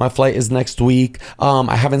how. My flight is next week.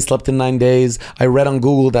 I haven't slept in 9 days. I read on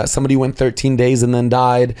Google that somebody went 13 days and then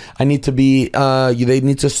died. I need to be, they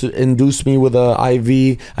need to induce me with a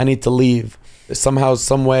IV. I need to leave. Somehow,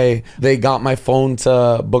 some way, they got my phone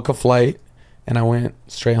to book a flight and I went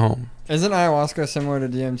straight home. Isn't ayahuasca similar to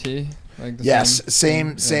DMT? Like the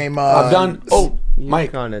same. I've done.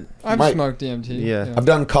 Mike. I've smoked DMT. Yeah. I've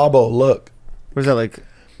done Cabo. Look. What is that, like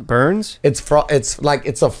burns? It's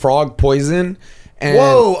a frog poison. And yeah.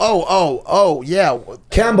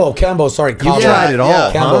 Cambo. Sorry, Cabo. You've tried it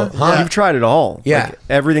all. Cambo, huh? You've tried it all. Yeah. Like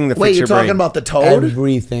everything that fits Wait, you're your brain. talking about the toad?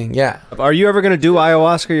 Everything. Yeah. Are you ever gonna do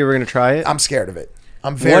ayahuasca? Are you ever gonna try it? I'm scared of it.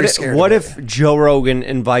 I'm very scared. What if Joe Rogan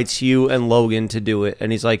invites you and Logan to do it,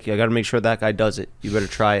 and he's like, "I got to make sure that guy does it. You better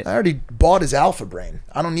try it." I already bought his Alpha Brain.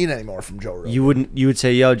 I don't need any more from Joe Rogan. You would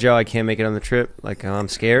say, "Yo, Joe, I can't make it on the trip. Like, I'm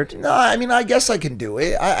scared." No, I mean, I guess I can do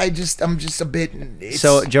it. I'm just a bit.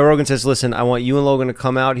 So Joe Rogan says, "Listen, I want you and Logan to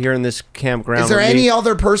come out here in this campground." Is there any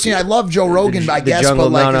other person? I love Joe Rogan, I guess, jungle,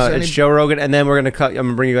 but like, no, it's Joe Rogan, and then we're gonna cut. I'm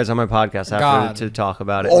gonna bring you guys on my podcast after to talk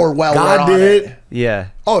about it. Or God did it. Yeah.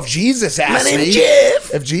 Oh, if Jesus asked me,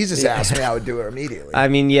 if Jesus asked me, I would do it immediately. I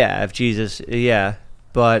mean, yeah, if Jesus, yeah,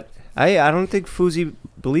 but I don't think Fousey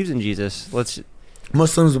believes in Jesus.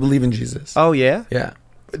 Muslims believe in Jesus. Oh yeah, yeah.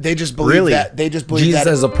 They just believe that. They just believe Jesus that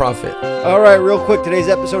as a prophet. All right, real quick. Today's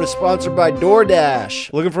episode is sponsored by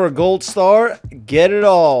DoorDash. Looking for a gold star? Get it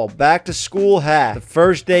all. Back to school hack. The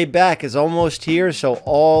first day back is almost here, so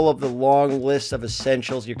all of the long list of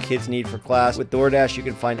essentials your kids need for class. With DoorDash, you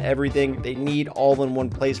can find everything they need all in one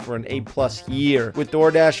place for an A+ year. With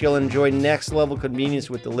DoorDash, you'll enjoy next level convenience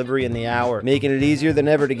with delivery in the hour, making it easier than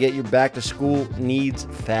ever to get your back to school needs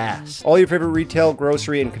fast. All your favorite retail,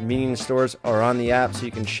 grocery, and convenience stores are on the app, so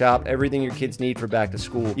you can shop everything your kids need for back to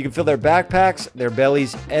school. You can fill their backpacks, their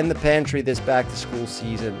bellies, and the pantry this back to school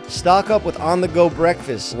season. Stock up with on-the-go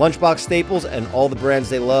breakfast, lunchbox staples, and all the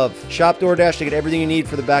brands they love. Shop DoorDash to get everything you need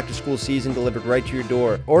for the back to school season delivered right to your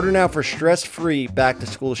door. Order now for stress-free back to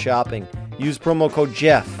school shopping. Use promo code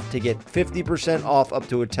Jeff to get 50% off up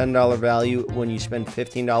to a $10 value when you spend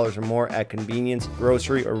 $15 or more at convenience,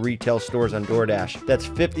 grocery, or retail stores on DoorDash. That's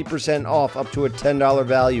 50% off up to a $10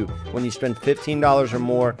 value when you spend $15 or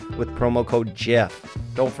more with promo code Jeff.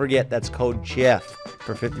 Don't forget, that's code Jeff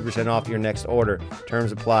for 50% off your next order.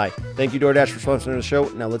 Terms apply. Thank you, DoorDash, for sponsoring the show.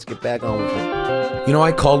 Now let's get back on with it. You know,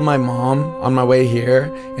 I called my mom on my way here,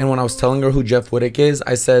 and when I was telling her who Jeff Wittick is,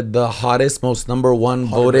 I said the hottest, most #1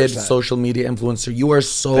 voted 100%. Social media influencer. You are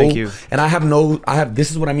so. Thank you. And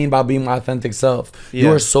this is what I mean by being my authentic self. Yeah.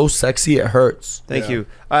 You are so sexy, it hurts. Thank you.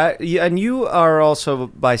 And you are also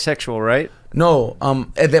bisexual, right? No,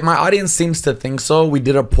 my audience seems to think so. We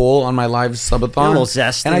did a poll on my live subathon. You're a little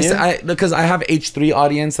zest, and I said, because I have H3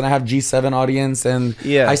 audience and I have G7 audience, and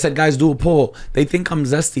I said, guys, do a poll. They think I'm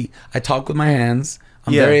zesty. I talk with my hands.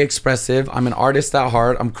 I'm very expressive. I'm an artist at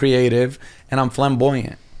heart. I'm creative, and I'm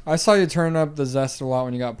flamboyant. I saw you turn up the zest a lot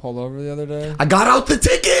when you got pulled over the other day. I got out the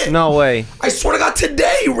ticket. No way. I swear to God,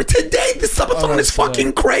 today, this subathon is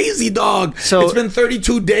fucking crazy, dog. So it's been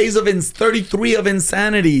 32 days 33 of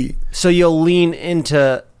insanity. So you'll lean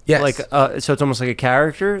into so it's almost like a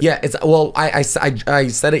character. Yeah, I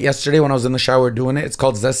said it yesterday when I was in the shower doing it. It's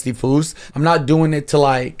called Zesty Foos. I'm not doing it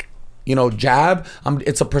to jab.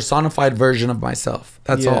 It's a personified version of myself.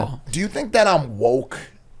 That's all. Do you think that I'm woke?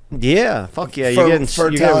 Yeah, fuck yeah. You're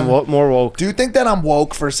getting more woke. Do you think that I'm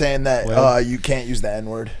woke for saying that you can't use the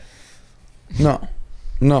N-word?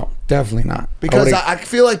 No, definitely not. Because I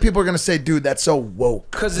feel like people are going to say, dude, that's so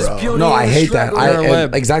woke. Because it's puny. No, I hate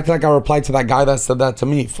that. Exactly like I replied to that guy that said that to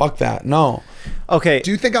me. Fuck that. No. Okay.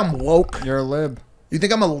 Do you think I'm woke? You're a lib. You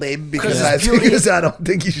think I'm a lib because I don't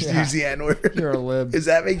think you should use the N-word? You're a lib. Does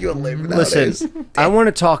that make you a lib nowadays? Listen, I want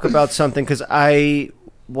to talk about something because I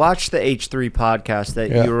watched the H3 podcast that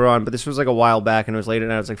you were on, but this was like a while back and it was late at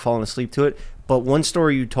night. I was like falling asleep to it. But one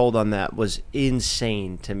story you told on that was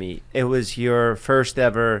insane to me. It was your first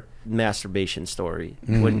ever masturbation story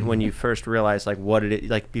when you first realized like what it is.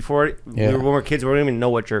 Like before when we were kids, we didn't even know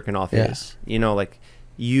what jerking off is. You know, like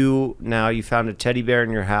you found a teddy bear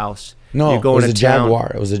in your house. No, it was a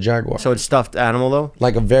jaguar. It was a jaguar. So it's stuffed animal though?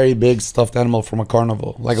 Like a very big stuffed animal from a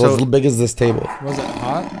carnival. Like it was as big as this table. Was it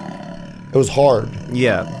hot? It was hard.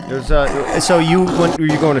 Yeah. So you were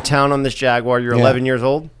you going to town on this jaguar? You're 11 years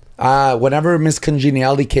old? Whenever Miss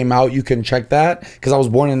Congeniality came out, you can check that because I was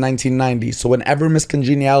born in 1990. So whenever Miss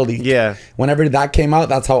Congeniality, whenever that came out,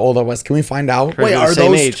 that's how old I was. Can we find out? Wait,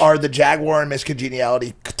 are the Jaguar and Miss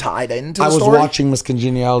Congeniality tied into the story? I was watching Miss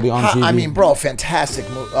Congeniality on TV. I mean, bro, fantastic.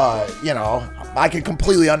 You know, I can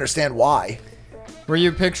completely understand why. Were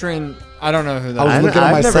you picturing? I don't know who that I was is. looking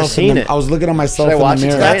at myself. Never seen it. I was looking at myself in the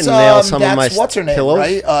mirror. That's what's her name, pillows?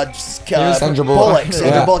 right? Sandra Bullock.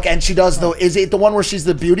 Sandra Bullock, and she does the. Is it the one where she's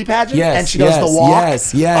the beauty pageant? Yes. And she does the walk.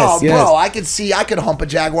 Yes. Bro, I could hump a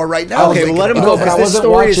Jaguar right now. Okay, well, let him go. Because this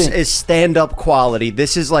story is stand-up quality.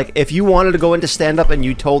 This is like if you wanted to go into stand-up and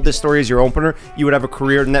you told this story as your opener, you would have a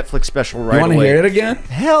career Netflix special right away. You want to hear it again?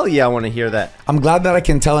 Hell yeah, I want to hear that. I'm glad that I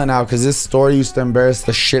can tell it now because this story used to embarrass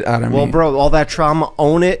the shit out of me. Well, bro, all that trauma,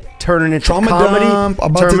 own it, turn it into trauma comedy.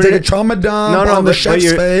 About to take a trauma dump on the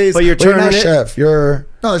chef's face. But you're turning it. Chef. You're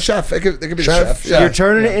no, the chef. It could be the chef. You're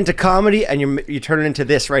turning it into comedy, and you're turning it into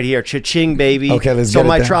this right here, cha-ching, baby. Okay, let's so get it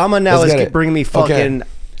my then. trauma now is bringing me fucking.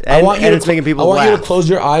 I want it's making people laugh. I want you to close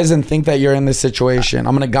your eyes and think that you're in this situation.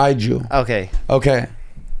 I'm gonna guide you. Okay.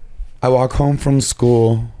 I walk home from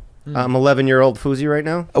school. I'm 11-year-old Fousey right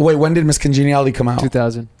now. Oh, wait, when did Miss Congeniality come out?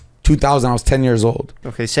 2000. 2000. I was 10 years old.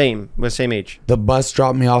 Okay, same. We're the same age. The bus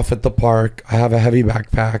dropped me off at the park. I have a heavy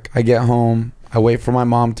backpack. I get home. I wait for my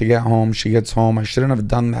mom to get home. She gets home. I shouldn't have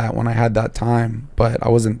done that when I had that time, but I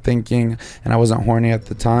wasn't thinking and I wasn't horny at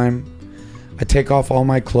the time. I take off all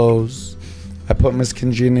my clothes. I put Miss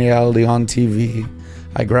Congeniality on TV.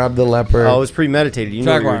 I grab the leopard. Oh, it was premeditated. You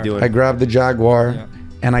know what you were doing. I grab the Jaguar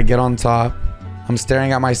and I get on top. I'm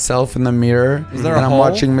staring at myself in the mirror and I'm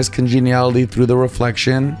watching Miss Congeniality through the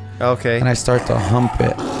reflection. Okay. And I start to hump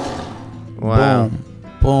it. Wow. Boom,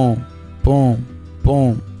 boom, boom,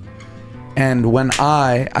 boom. And when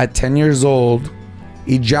I, at 10 years old,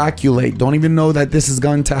 ejaculate, don't even know that this is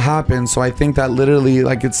going to happen, so I think that literally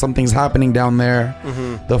like something's happening down there.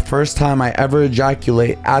 The first time I ever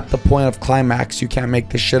ejaculate at the point of climax, you can't make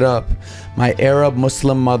this shit up, my Arab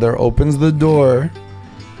Muslim mother opens the door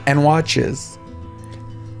and watches.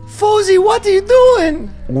 Fousey, what are you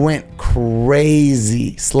doing? Went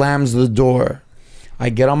crazy, slams the door. I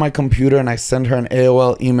get on my computer and I send her an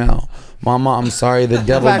AOL email. Mama, I'm sorry, the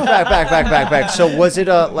devil. Back. So was it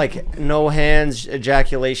a like no hands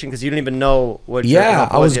ejaculation? Because you didn't even know what. Yeah,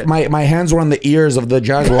 I was. My hands were on the ears of the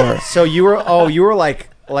Jaguar. So you were like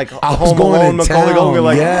I was going to town.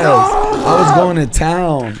 Like, yes, no! I was going to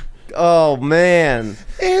town. Oh man.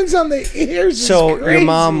 Hands on the ears. So your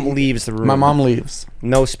mom leaves the room. My mom leaves.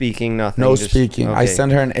 No speaking, nothing. No speaking. Okay. I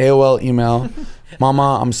send her an AOL email.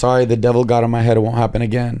 Mama, I'm sorry, the devil got in my head. It won't happen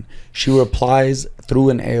again. She replies through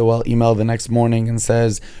an AOL email the next morning and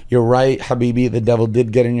says, you're right, Habibi, the devil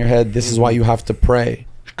did get in your head. This is why you have to pray.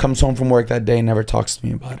 She comes home from work that day, never talks to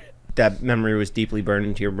me about it. That memory was deeply burned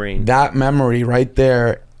into your brain. That memory right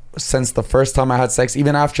there, since the first time I had sex,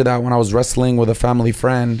 even after that when I was wrestling with a family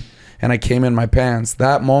friend and I came in my pants,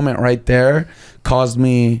 that moment right there caused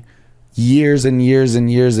me years and years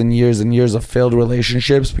and years and years and years of failed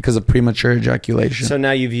relationships because of premature ejaculation. So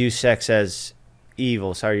now you view sex as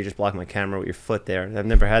evil. Sorry, you just blocked my camera with your foot there. I've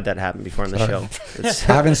never had that happen before on the show.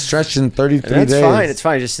 I haven't stretched in 33 days. It's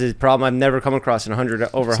fine. Just the problem I've never come across in 100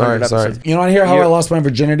 episodes. You want to hear how I lost my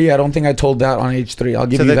virginity? I don't think I told that on H3. I'll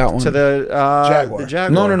give you that one. To the Jaguar. The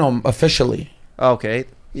Jaguar. No, officially. Okay.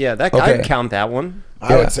 Yeah, I'd count that one.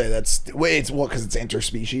 I would say that's it's what because it's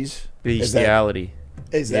interspecies. Bestiality.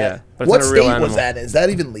 Is that? Yeah, but what state was that? Is that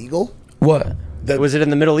even legal? What? Was it in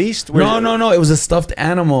the Middle East? No. It was a stuffed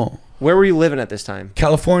animal. Where were you living at this time?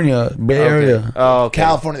 California, Bay Area. Oh, okay.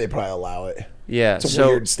 California, they probably allow it. Yeah, it's a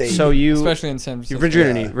weird state. So you, especially in San Francisco.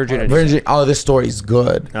 Virginity. Oh, this story's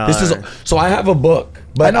good. This is so I have a book,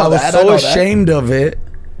 but I was so ashamed of it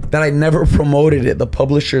that I never promoted it. The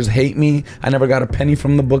publishers hate me. I never got a penny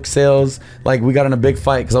from the book sales. Like we got in a big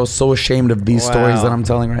fight because I was so ashamed of these stories that I'm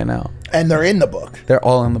telling right now. And they're in the book. They're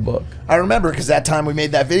all in the book. I remember because that time we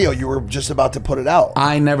made that video, you were just about to put it out.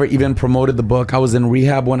 I never even promoted the book. I was in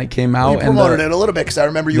rehab when it came out. You promoted it a little bit because I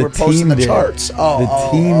remember you were posting the charts. The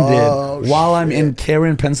team did. While I'm in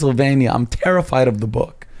Karen, Pennsylvania, I'm terrified of the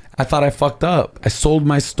book. I thought I fucked up. I sold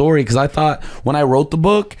my story because I thought when I wrote the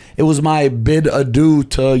book, it was my bid adieu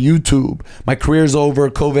to YouTube. My career's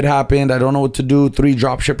over. COVID happened. I don't know what to do. 3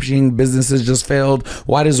 dropshipping businesses just failed.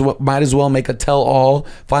 Might as well make a tell-all.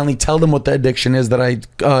 Finally tell them what the addiction is that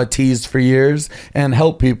I teased for years and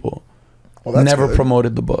help people. Well, that's never good.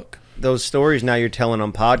 Promoted the book. Those stories now you're telling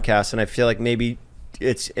on podcasts, and I feel like maybe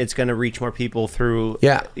it's going to reach more people through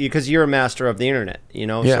because you're a master of the internet, you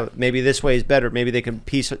know. So maybe this way is better. Maybe they can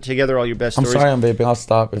piece together all your best stories. I'm sorry I'm vaping. I'll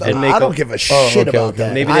stop. I don't give a shit about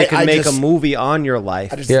that. Maybe they can make a movie on your life.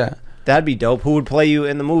 That'd be dope. Who would play you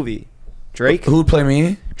in the movie? Drake? Who would play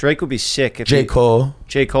me? Drake would be sick. J. Cole.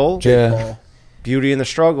 J. Cole? Yeah. Beauty and the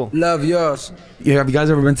Struggle. Love yours. Yeah, have you guys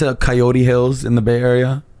ever been to Coyote Hills in the Bay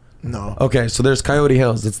Area? No. Okay, so there's Coyote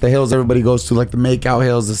Hills. It's the hills everybody goes to, like the make-out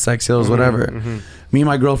hills, the sex hills, whatever. Me and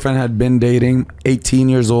my girlfriend had been dating, 18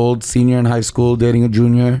 years old, senior in high school, dating a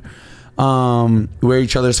junior. We were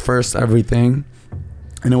each other's first everything.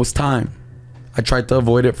 And it was time. I tried to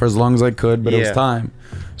avoid it for as long as I could, but it was time.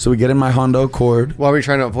 So we get in my Honda Accord. Why were you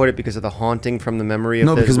trying to avoid it? Because of the haunting from the memory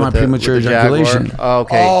of because my premature ejaculation. Oh,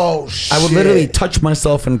 okay. Oh, shit. I would literally touch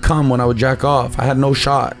myself and come when I would jack off. I had no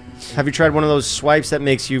shot. Have you tried one of those swipes that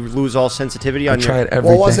makes you lose all sensitivity on I tried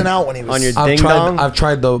everything. What wasn't out when he was on your ding dong? I've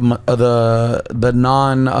tried the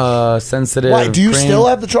non sensitive. Why? Do you cream. still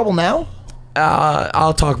have the trouble now?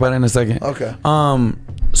 I'll talk about it in a second. Okay.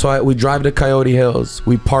 So we drive to Coyote Hills.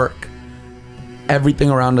 We park. Everything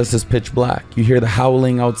around us is pitch black. You hear the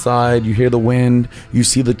howling outside. You hear the wind. You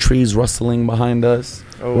see the trees rustling behind us.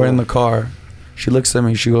 Oh. We're in the car. She looks at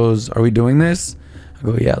me. She goes, "Are we doing this?" I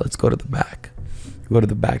go, "Yeah, let's go to the back." We go to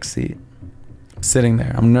the back seat. I'm sitting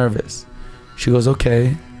there. I'm nervous. She goes,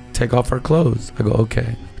 "Okay, take off our clothes." I go,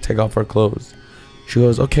 "Okay, take off our clothes." She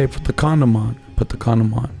goes, "Okay, put the condom on." Put the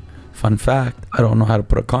condom on. Fun fact, I don't know how to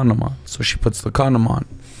put a condom on. So she puts the condom on.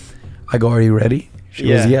 I go, "Are you ready?" She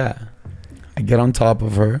goes, "Yeah." I get on top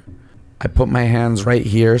of her. I put my hands right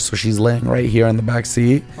here, so she's laying right here in the back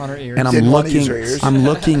seat. On her ears. And I'm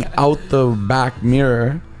looking out the back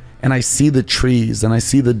mirror, and I see the trees, and I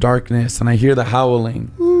see the darkness, and I hear the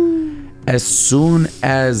howling. As soon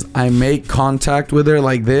as I make contact with her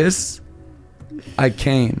like this, I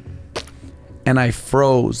came. And I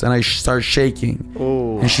froze, and I start shaking.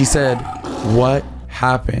 Ooh. And she said, "What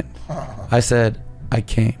happened?" I said, "I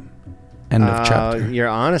came." End of chapter. Your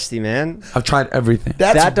honesty, man. I've tried everything.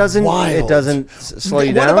 That doesn't wild. It doesn't slow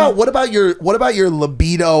you down. What about your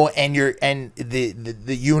libido and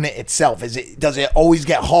the unit itself? Does it always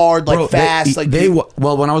get hard, like, fast?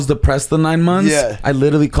 Well, when I was depressed the 9 months, I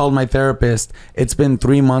literally called my therapist. It's been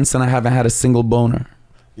 3 months and I haven't had a single boner.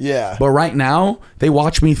 Yeah. But right now, they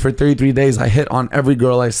watch me for 33 days. I hit on every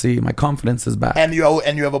girl I see. My confidence is back. And you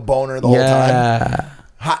have a boner the whole time.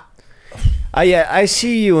 Yeah. Yeah, I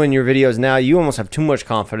see you in your videos now. You almost have too much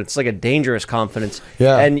confidence. It's like a dangerous confidence.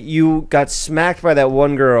 Yeah. And you got smacked by that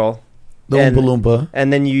one girl. The Oompa Loompa.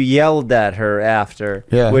 And then you yelled at her after,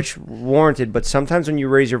 which warranted. But sometimes when you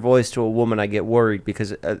raise your voice to a woman, I get worried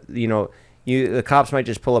because, the cops might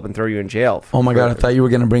just pull up and throw you in jail. Oh, my God. I thought you were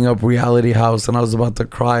going to bring up Reality House, and I was about to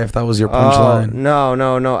cry if that was your punchline.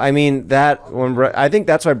 No. I mean, I think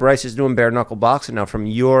that's why Bryce is doing bare knuckle boxing now from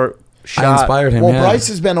your shot. I inspired him. Well, Bryce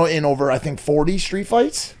has been in over, I think, 40 street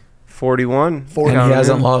fights. 41. And he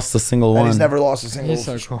hasn't lost a single one. And he's never lost a single one.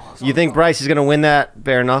 So cool. You think Bryce is going to win that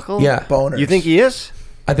bare knuckle? Yeah. Boners. You think he is?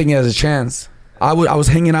 I think he has a chance. I was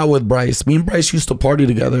hanging out with Bryce. Me and Bryce used to party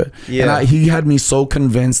together. Yeah. And he had me so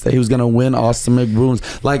convinced that he was going to win Austin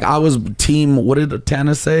McBrooms. Like, I was team, what did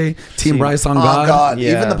Tana say? Team Bryce on God. God.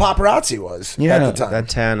 Yeah. Even the paparazzi was at the time. That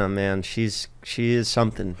Tana, man, she is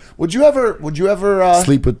something. Would you ever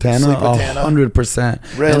sleep with Tana?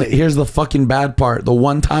 100%. Really? And here's the fucking bad part. The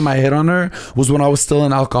one time I hit on her was when I was still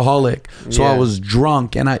an alcoholic. So I was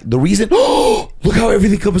drunk, and the reason look how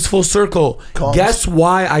everything comes full circle. Guess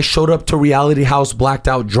why I showed up to Reality House blacked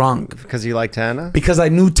out drunk? Because you like Tana? Because I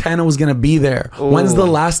knew Tana was gonna be there. Ooh. When's the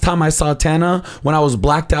last time I saw Tana? When I was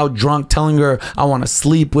blacked out drunk, telling her I want to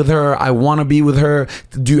sleep with her, I want to be with her.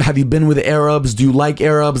 Have you been with Arabs? Do you like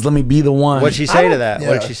Arabs? Let me be the one. What'd she say to that? Yeah.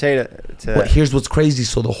 What did she say to that? Here's what's crazy.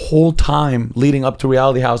 So the whole time leading up to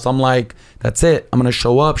Reality House, I'm like, that's it. I'm gonna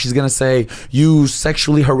show up. She's gonna say, you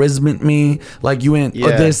sexually harassment me, like you ain't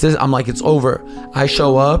this. I'm like, it's over. I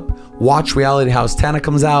show up, watch Reality House. Tana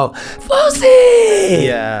comes out, Fousey!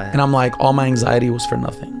 Yeah. And I'm like, all my anxiety was for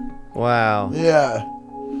nothing. Wow. Yeah.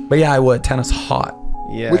 But yeah, I would. Tana's hot.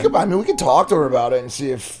 Yeah. We could talk to her about it and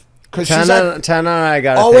see if. Cause Tana and I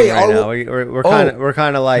got a thing right now. We're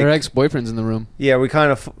kind of like her ex-boyfriend's in the room. Yeah, we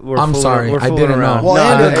kind of. I'm sorry, I didn't know. Well,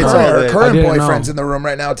 and her current boyfriend's know. in the room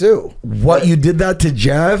right now too. What, you did that to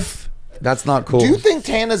Jeff? That's not cool. Do you think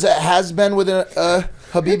Tana's has been with a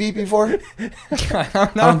Habibi before?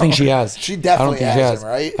 I don't think she has. She definitely hasn't,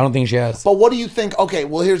 right? I don't think she has. But what do you think? Okay,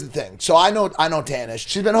 well, here's the thing. So I know Tana.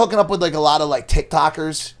 She's been hooking up with like a lot of like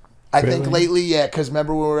TikTokers. I think lately, yeah, because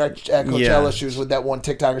remember when we were at Coachella, she was with that one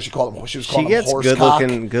TikToker. She calling him horse cock.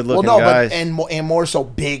 Good looking guys. But and more so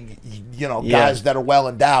big, guys that are well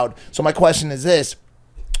endowed. So my question is this: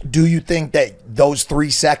 do you think that those 3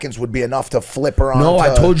 seconds would be enough to flip her on? No,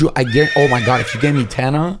 I told you. Oh my god, if you gave me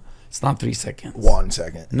Tana, it's not 3 seconds. 1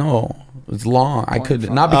 second. No, it's long. I could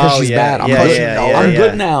not because she's bad. I'm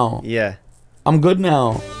good now. Yeah, I'm good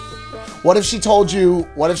now. What if she told you?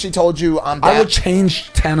 I'm I would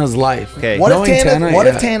change Tana's life. Okay. What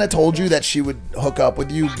if Tana told you that she would hook up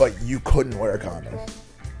with you, but you couldn't wear a condom?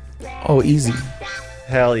 Oh, easy.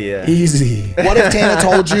 Hell yeah. Easy. What if Tana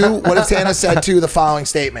told you? What if Tana said to you the following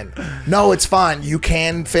statement? No, it's fine. You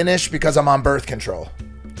can finish because I'm on birth control.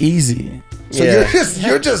 Easy. So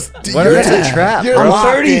you're just what is a trap? I'm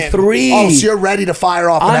 33. Oh, so you're ready to fire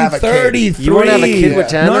off and have a kid. I'm 33. You want to have a kid with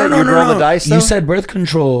Tana? No. The dice, though? You said birth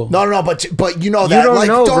control. No, but you know that. You don't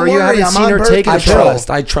know, don't bro. worry, You haven't I'm seen on her birth take a control.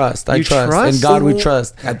 I trust. You trust? In God we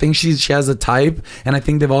trust. I think she has a type, and I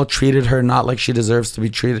think they've all treated her not like she deserves to be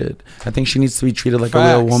treated. I think she needs to be treated like a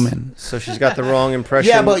real woman. So she's got the wrong impression.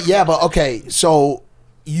 Yeah, but okay, so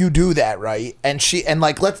you do that, right? And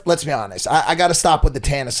let's be honest. I got to stop with the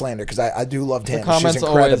Tana slander because I do love Tana. The comments She's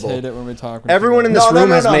incredible. always hate it when we talk. Everyone in this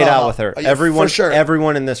room has made out with her. Everyone, for sure.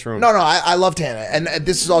 Everyone in this room. No, I love Tana, and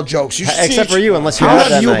this is all jokes. Except for you, unless you How have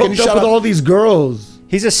that have you night. hooked up with all these girls?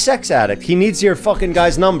 He's a sex addict. He needs your fucking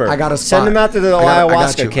guy's number. I got to send him out to the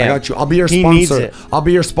ayahuasca camp. I got you. I'll be your He needs sponsor. it. I'll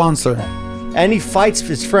be your sponsor. And he fights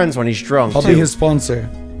his friends when he's drunk. I'll be his sponsor.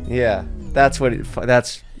 Yeah, that's what.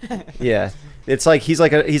 Yeah. It's like he's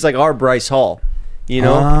like our Bryce Hall, you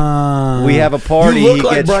know. We have a party. You look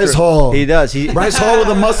like Bryce Hall. He does. Bryce Hall with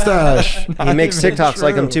a mustache. He makes TikToks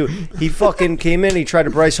like him too. He fucking came in. He tried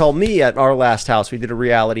to Bryce Hall me at our last house. We did a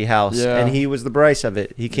reality house, and he was the Bryce of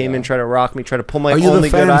it. He came in, tried to rock me, tried to pull my only good eye out. Are you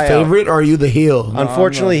the fan favorite or are you the heel?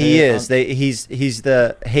 Unfortunately, he is. He's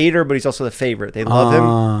the hater, but he's also the favorite. They love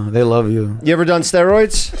him. They love you. You ever done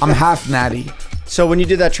steroids? I'm half natty. So when you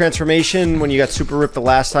did that transformation, when you got super ripped the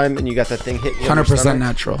last time, and you got that thing hit you, 100%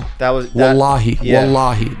 natural. That was wallahi. Yeah.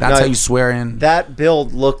 Wallahi. That's how you swear in. That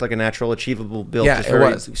build looked like a natural, achievable build. Yeah, it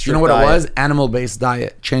was. You know what it was? Animal-based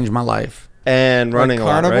diet changed my life. And running like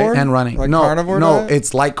carnivore? a lot, right? And running. Like no, carnivore no, diet?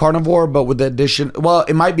 it's like carnivore, but with the addition. Well,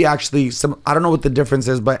 it might be actually some. I don't know what the difference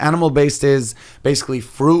is, but animal-based is basically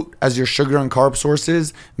fruit as your sugar and carb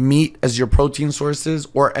sources, meat as your protein sources,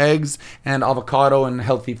 or eggs and avocado and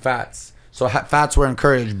healthy fats. So fats were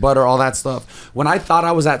encouraged, butter, all that stuff. When I thought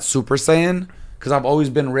I was at Super Saiyan, because I've always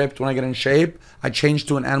been ripped when I get in shape, I changed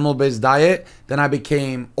to an animal-based diet. Then I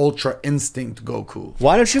became Ultra Instinct Goku.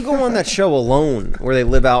 Why don't you go on that show alone, where they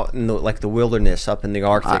live out in the wilderness up in the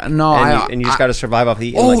Arctic? And you just got to survive off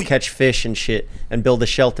eating, catch fish and shit, and build a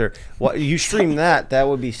shelter. You stream that? That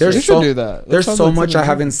would be sick. You should do that. There's so much I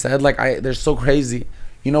haven't said. They're so crazy.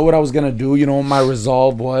 You know what I was gonna do? You know what my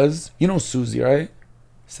resolve was? You know Fousey, right?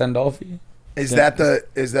 Sandolfi. Is that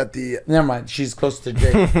the? Never mind. She's close to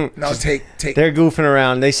Jake. No, take. They're goofing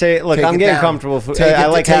around. They say, "Look, I'm getting comfortable. I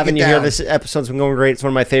like having you here. This episode's been going great. It's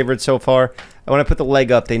one of my favorites so far." When I put the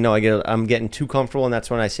leg up, they know I'm getting too comfortable, and that's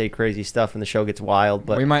when I say crazy stuff, and the show gets wild.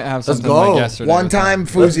 But we might have let's something go. like yesterday. One time,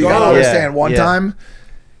 Fousey, you gotta understand. One time,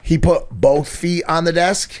 he put both feet on the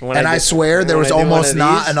desk, and I swear there was almost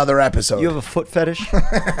not another episode. You have a foot fetish?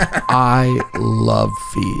 I love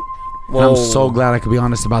feet. And I'm so glad I could be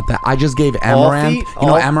honest about that. I just gave Amaranth, you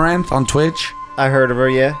know Amaranth on Twitch? I heard of her,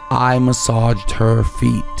 yeah. I massaged her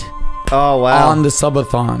feet. Oh, wow. On the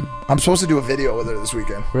subathon. I'm supposed to do a video with her this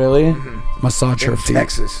weekend. Really? Mm-hmm. Massage her feet.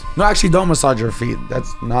 Texas. No, actually, don't massage her feet.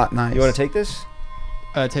 That's not nice. You want to take this?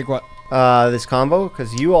 Take what? This combo?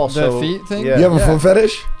 Because you also... The feet thing? Yeah. You have a foot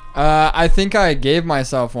fetish? I think I gave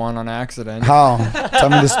myself one on accident. How? Tell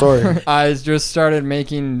me the story. I just started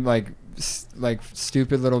making like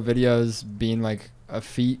stupid little videos being like a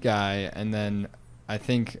feet guy, and then I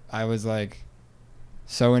think I was like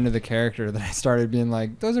so into the character that I started being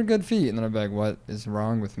like, those are good feet, and then I'd be like, what is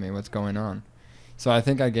wrong with me? What's going on? So I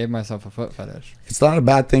think I gave myself a foot fetish. It's not a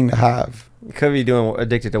bad thing to have. You could be doing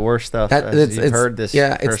addicted to worse stuff. You've heard this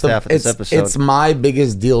first half of this episode. It's my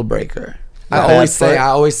biggest deal breaker. I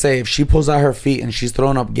always say, if she pulls out her feet and she's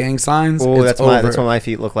throwing up gang signs, that's what my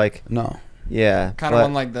feet look like. No. Yeah. Kind of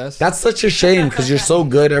one like this. That's such a shame because you're so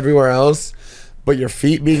good everywhere else, but your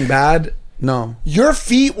feet being bad. No. Your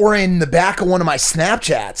feet were in the back of one of my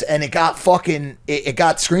Snapchats, and it got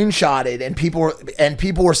screenshotted, and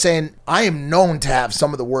people were saying I am known to have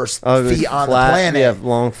some of the worst feet on the planet. Yeah,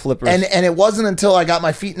 long flippers. And it wasn't until I got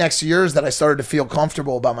my feet next to yours that I started to feel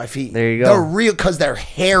comfortable about my feet. There you go. They're real because they're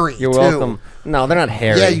hairy. You're too. welcome. No, they're not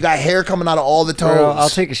hairy. Yeah, you got hair coming out of all the toes. Bro, I'll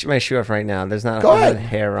take my shoe off right now. There's not Go ahead.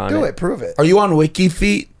 hair on it. Do it. Prove it. Are you on Wiki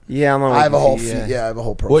Feet? Yeah, I'm on. I have a whole feet. feet. Yeah, I have a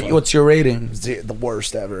whole profile. What's your rating? The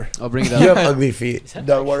worst ever. I'll bring it up. You have ugly feet.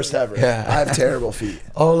 The worst ever. Yeah. I have terrible feet.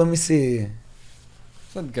 Oh, let me see.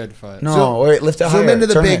 It's a good foot. No, wait, lift it higher.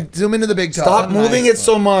 Zoom into the big toe. Stop moving it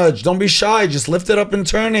so much. Don't be shy. Just lift it up and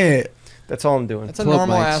turn it. That's all I'm doing. It's a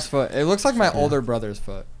normal ass foot. It looks like my older brother's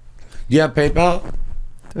foot. Do you have PayPal? Do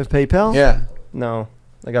you have PayPal? Yeah. No.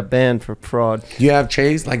 I got banned for fraud. Do you have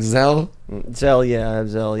Chase, like Zelle? Zelle, yeah, I have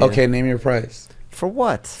Zelle, yeah. Okay, name your price. For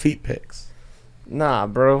what? Feet pics. Nah,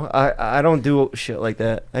 bro. I don't do shit like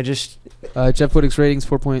that. I just... Jeff Wittick's rating's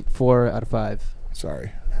 4.4 out of 5.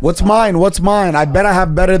 Sorry. What's mine? I bet I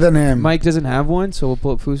have better than him. Mike doesn't have one, so we'll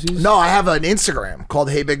pull up Fousey's. No, I have an Instagram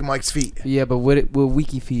called Hey Big Mike's Feet. Yeah, but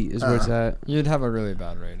Wiki Feet is where it's at. You'd have a really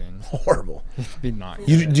bad rating. Horrible. It'd be not.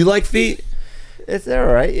 Do you like feet? They're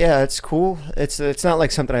all right. Yeah, it's cool. It's not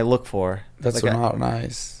like something I look for. That's like not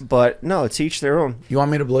nice. But no, it's each their own. You want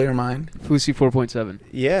me to blow your mind? Fousey 4.7.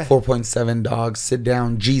 Yeah. 4.7, dog. Sit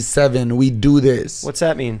down. G7. We do this. What's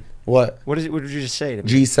that mean? What? What did you just say to me?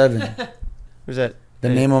 G7. What's that? The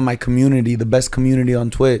name of my community, the best community on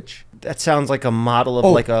Twitch. That sounds like a model of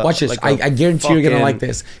like a. Watch this. Like I guarantee you're gonna like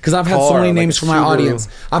this because I've had so many names for my audience.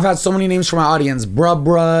 Bruh,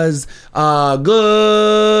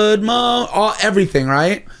 good mom, everything,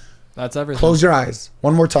 right? That's everything. Close your eyes.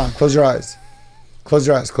 One more time. Close your eyes. Close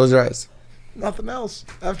your eyes. Close your eyes. Nothing else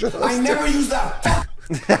after those. I never use that.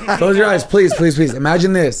 Close your eyes, please, please, please.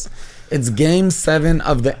 Imagine this. It's Game 7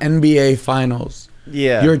 of the NBA Finals.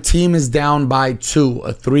 Yeah. Your team is down by 2.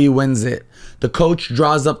 A 3 wins it. The coach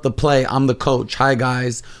draws up the play. I'm the coach. Hi,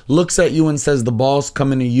 guys. Looks at you and says the ball's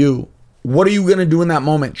coming to you. What are you going to do in that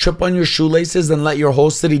moment? Trip on your shoelaces and let your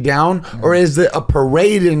whole city down? Or is it a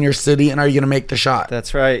parade in your city and are you going to make the shot?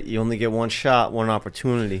 That's right. You only get one shot, one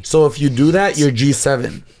opportunity. So if you do that, you're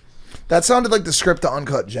G7. That sounded like the script to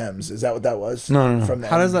Uncut Gems. Is that what that was? No. From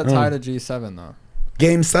How does that tie to G7 though?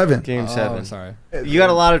 Game 7. Game 7. Oh, sorry. You got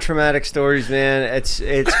a lot of traumatic stories, man. It's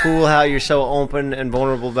cool how you're so open and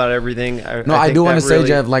vulnerable about everything. I do want to say,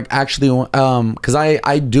 Jeff, like actually, because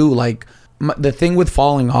I do like the thing with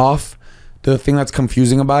falling off. The thing that's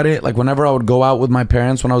confusing about it, like whenever I would go out with my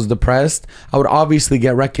parents when I was depressed, I would obviously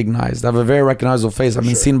get recognized. I have a very recognizable face. I've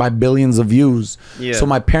been seen by billions of views. Yeah. So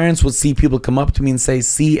my parents would see people come up to me and say,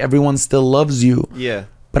 "See, everyone still loves you." Yeah.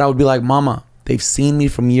 But I would be like, "Mama, they've seen me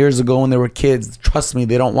from years ago when they were kids. Trust me,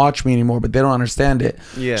 they don't watch me anymore, but they don't understand it."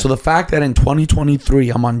 Yeah. So the fact that in 2023,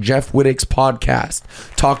 I'm on Jeff Wittick's podcast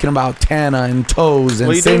talking about Tana and toes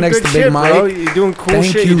and sitting next to Big shit, Mike. Bro. You're doing cool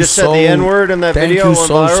shit. You just said the N-word in that video went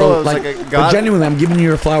viral. But genuinely, I'm giving you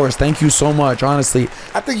your flowers. Thank you so much, honestly.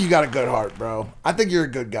 I think you got a good heart, bro. I think you're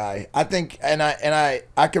a good guy. I think, and I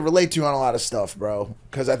can relate to you on a lot of stuff, bro.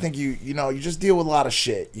 Because I think you just deal with a lot of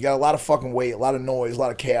shit. You got a lot of fucking weight, a lot of noise, a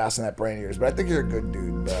lot of chaos in that brain of yours. But I think you're a good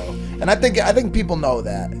dude, bro. And I think people know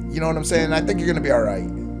that. You know what I'm saying? I think you're gonna be all right.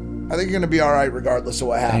 I think you're gonna be all right regardless of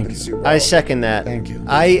what happens to you, bro. I second that. Thank you.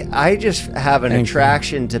 I just have an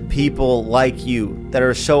attraction to people like you that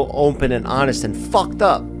are so open and honest and fucked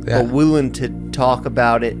up, but willing to talk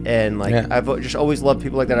about it. And like I've just always loved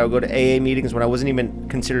people like that. I would go to AA meetings when I wasn't even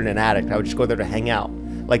considered an addict. I would just go there to hang out.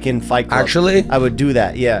 Like in Fight Club. Actually? I would do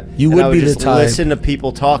that, yeah. You and would be the type. listen to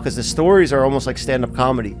people talk because the stories are almost like stand-up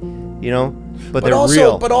comedy, you know? But they're also,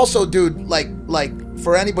 real. But also, dude, like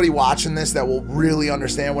for anybody watching this that will really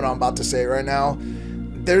understand what I'm about to say right now,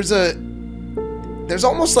 there's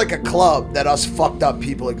almost like a club that us fucked up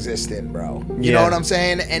people exist in, bro. You know what I'm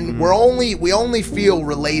saying? And we only feel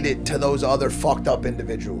related to those other fucked up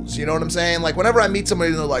individuals. You know what I'm saying? Like whenever I meet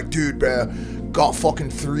somebody and they're like, dude, bro, got fucking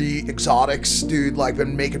 3 exotics, dude, like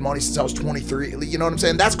been making money since I was 23. You know what I'm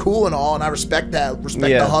saying? That's cool and all, and I respect that,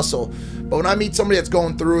 the hustle. But when I meet somebody that's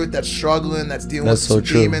going through it, that's struggling, that's dealing with some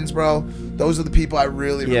demons, bro, those are the people I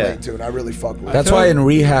really relate to and I really fuck with. That's why in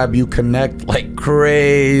rehab you connect like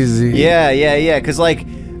crazy. Yeah. Because like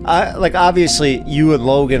obviously you and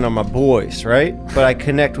Logan are my boys, right? But I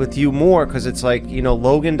connect with you more because it's like, you know,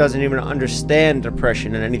 Logan doesn't even understand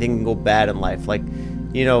depression and anything can go bad in life. Like,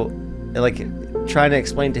 you know, like trying to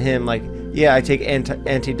explain to him like, yeah, I take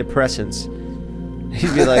antidepressants.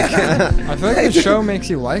 He'd be like, I feel like the show makes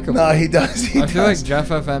you likable. No, he does. I feel like Jeff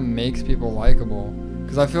FM makes people likable.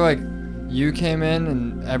 Because I feel like you came in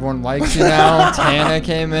and everyone likes you now. Tana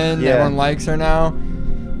came in, everyone likes her now.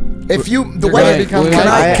 If you the You're way gonna become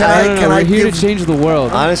can I here to change the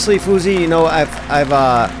world. Honestly, Fousey, you know,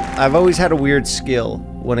 I've always had a weird skill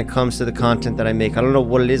when it comes to the content that I make. I don't know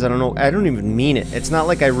what it is. I don't even mean it. It's not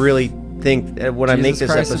like I really think that when I make this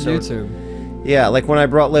episode. YouTube. Yeah, like when I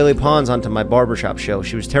brought Lele Pons onto my barbershop show,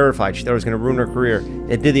 she was terrified. She thought it was going to ruin her career.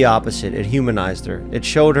 It did the opposite. It humanized her. It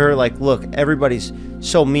showed her, like, look, everybody's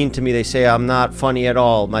so mean to me. They say I'm not funny at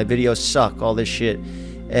all. My videos suck, all this shit.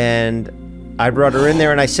 And I brought her in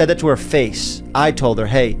there and I said that to her face. I told her,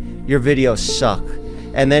 hey, your videos suck.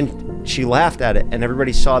 And then she laughed at it and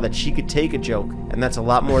everybody saw that she could take a joke. And that's a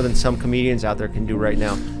lot more than some comedians out there can do right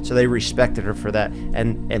now. So they respected her for that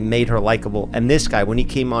and made her likable. And this guy, when he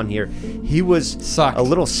came on here, he was a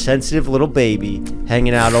little sensitive little baby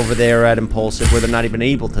hanging out over there at Impulsive where they're not even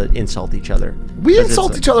able to insult each other. We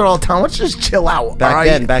insult each other all the time. Let's just chill out.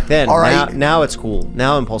 Back then. All right. Now it's cool.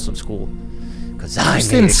 Now Impulsive's cool. Because I used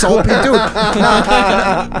to insult people,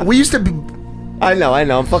 dude. We used to be. I know.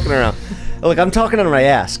 I'm fucking around. Look, I'm talking on my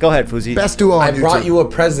ass. Go ahead, Fousey. Best duo on I brought you a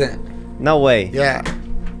present. No way. Yeah.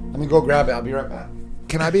 Let me go grab it. I'll be right back.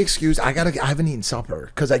 Can I be excused? I haven't eaten supper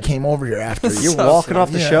because I came over here after. You're walking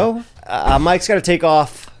off the show? Mike's got to take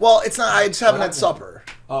off. Well, it's not. I just haven't had supper.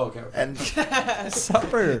 Oh, okay. And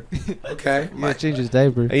supper. Okay. You gotta change his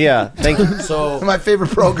diaper. Yeah. Thank you. So my favorite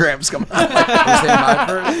programs come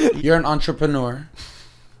on. You're an entrepreneur.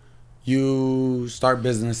 You start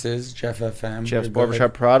businesses, Jeff FM. Jeff's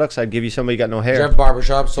Barbershop Products. I'd give you somebody got no hair. Jeff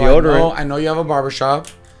Barbershop. So deodorant. I know you have a barbershop.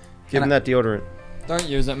 Give him that deodorant. Don't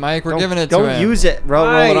use it, Mike. We're giving it to him. Don't use it. Roll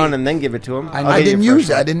it on and then give it to him. I didn't use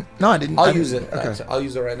it. I didn't. No, I didn't. I'll use it. Okay. I'll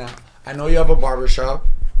use it right now. I know you have a barbershop.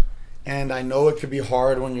 And I know it could be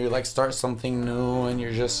hard when you like start something new and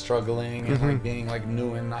you're just struggling and like being like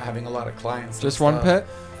new and not having a lot of clients. Just one pit?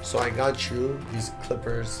 So I got you these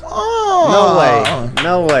clippers. Oh.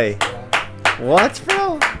 No way. What,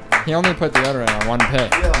 bro? He only put deodorant on one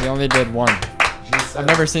pit. He only did one. G7. I've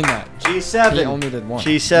never seen that. G7. He only did one.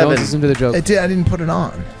 G7. Listen to the joke. I didn't put it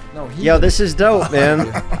on. No, Yo, this is dope, man.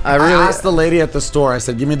 I asked the lady at the store. I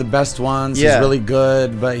said, "Give me the best ones. Yeah. He's really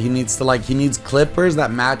good, but he needs clippers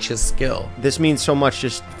that match his skill." This means so much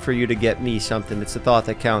just for you to get me something. It's the thought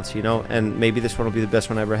that counts, you know? And maybe this one will be the best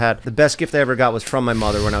one I ever had. The best gift I ever got was from my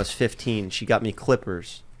mother when I was 15. She got me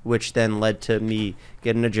clippers, which then led to me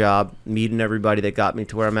getting a job, meeting everybody that got me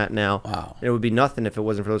to where I'm at now. Wow. And it would be nothing if it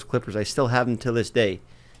wasn't for those clippers. I still have them to this day.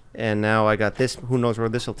 And now I got this. Who knows where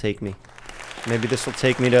this will take me? Maybe this will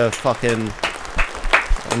take me to fucking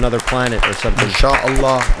another planet or something.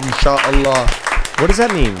 Inshallah. Inshallah. What does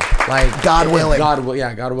that mean? Like God willing. God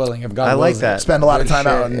willing. If God I like wills that. it. Spend a lot of time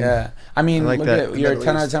out. Yeah. I mean, I like look that. at your Middle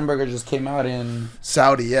 10 out of East. 10 burger just came out in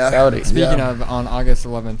Saudi, yeah. Saudi. Speaking of, on August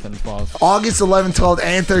 11th and 12th. August 11th, 12th,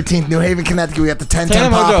 and 13th, New Haven, Connecticut. We got the 10-10 Tana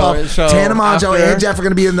pop-up. Mojo show Tana Mojo after. and Jeff are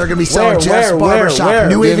going to be in. They're going to be selling Jeff's Barbershop. where?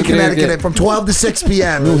 New Haven, Give- Connecticut from 12 to 6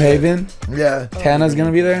 p.m. New Haven. Yeah. Tana's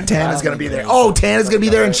gonna be there. Tana's going to be there. Oh, Tana's going to be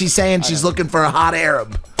there, and she's saying she's looking for a hot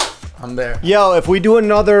Arab. I'm there. Yo, if we do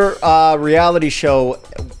another reality show,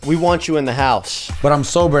 we want you in the house. But I'm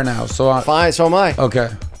sober now, so Fine, so am I. okay.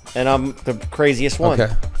 And I'm the craziest one.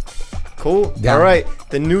 Okay. Cool. Down. All right.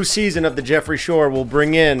 The new season of the Jeffrey Shore will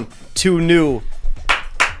bring in 2 new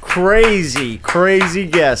crazy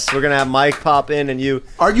guests. We're going to have Mike pop in and you.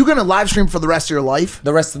 Are you going to live stream for the rest of your life?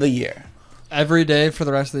 The rest of the year. Every day for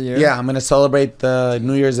the rest of the year? Yeah, I'm gonna celebrate the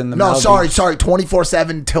New Year's in the No, Maldives. sorry,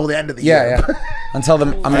 24/7 till the end of the year. Yeah. Until the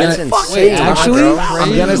I'm That's gonna insane. Actually?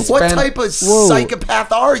 I'm gonna What spend. type of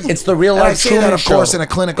psychopath are you? It's the real And I life say Truman that, of show. course, in a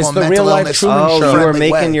clinical It's and the mental real life illness Truman Oh, show. you are friendly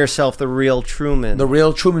making way. yourself the real Truman. The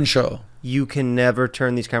real Truman show. You can never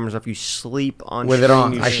turn these cameras off. You sleep on With stream. it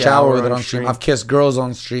on. You I shower with it on stream. I've kissed girls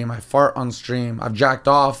on stream. I fart on stream. I've jacked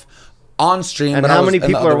off on stream. And but how I was many in the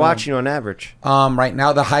people other are room. watching you on average? Right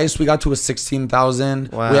now, the highest we got to was 16,000.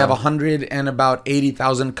 Wow. We have 100 and about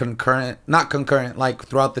 80,000 concurrent, not concurrent, like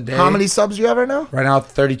throughout the day. How many subs do you have right now? Right now,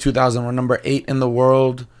 32,000. We're number 8 in the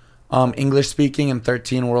world, English speaking, and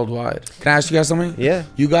 13 worldwide. Can I ask you guys something? Yeah.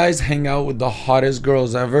 You guys hang out with the hottest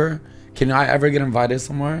girls ever. Can I ever get invited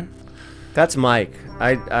somewhere? That's Mike.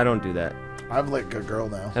 I don't do that. I've like a girl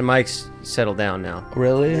now. And Mike's settled down now.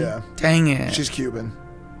 Really? Yeah. Dang it. She's Cuban.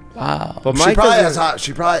 Wow. But She Mike probably doesn't- has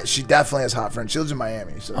hot. She definitely has hot friends. She lives in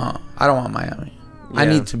Miami. So I don't want Miami. I Yeah.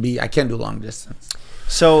 need to be. I can't do long distance.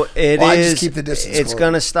 So I just keep the distance. It's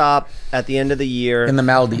going to stop at the end of the year. In the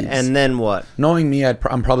Maldives. And then what? Knowing me, I'm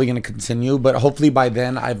probably going to continue. But hopefully by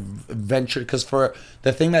then I've ventured. Because for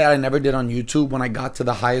the thing that I never did on YouTube, when I got to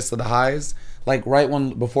the highest of the highs, like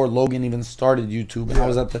before Logan even started YouTube and I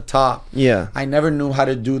was at the top. Yeah. I never knew how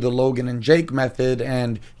to do the Logan and Jake method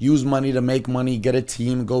and use money to make money, get a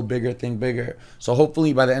team, go bigger, think bigger. So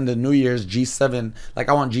hopefully by the end of New Year's, G7, like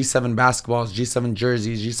I want G7 basketballs, G7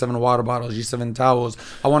 jerseys, G7 water bottles, G7 towels.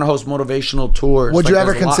 I want to host motivational tours. Would you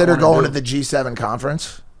ever consider going to the G7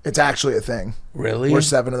 conference? It's actually a thing. Really? Where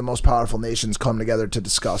 7 of the most powerful nations come together to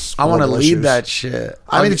discuss. I want to lead issues. that shit.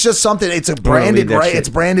 I mean, it's just something. It's a branded, right? It's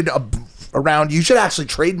branded around. You should actually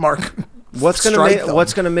trademark. What's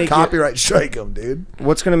gonna make copyright strike them, dude?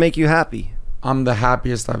 What's gonna make you happy? I'm the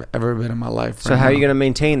happiest I've ever been in my life. So how are you going to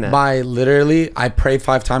maintain that? By literally, I pray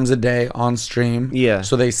 5 times a day on stream. Yeah.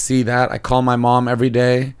 So they see that. I call my mom every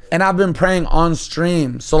day. And I've been praying on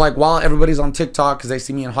stream. So like while everybody's on TikTok, because they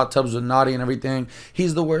see me in hot tubs with Naughty and everything,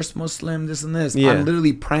 he's the worst Muslim, this and this. Yeah. I'm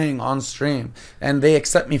literally praying on stream. And they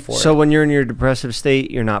accept me for it. So when you're in your depressive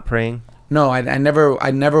state, you're not praying? No, I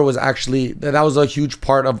never was actually. That was a huge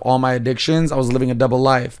part of all my addictions. I was living a double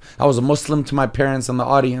life. I was a Muslim to my parents and the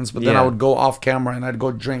audience, but then I would go off camera and I'd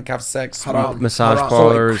go drink, have sex, massage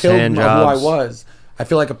parlors, so it hand killed jobs. who I was. I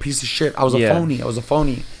feel like a piece of shit. I was a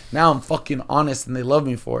phony. Now I'm fucking honest, and they love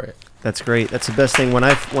me for it. That's great. That's the best thing. When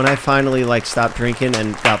I finally like stopped drinking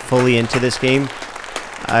and got fully into this game,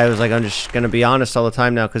 I was like, I'm just going to be honest all the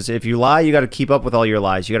time now, because if you lie, you got to keep up with all your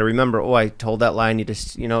lies. You got to remember, oh, I told that lie. I need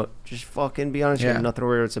to, just fucking be honest. You have nothing to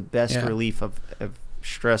worry. It's the best relief of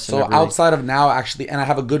stress. So outside of now, actually, and I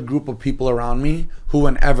have a good group of people around me who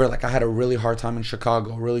whenever, like I had a really hard time in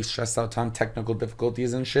Chicago, really stressed out time, technical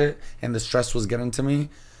difficulties and shit, and the stress was getting to me.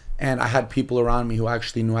 And I had people around me who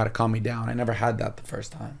actually knew how to calm me down. I never had that the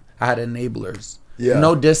first time. I had enablers. Yeah.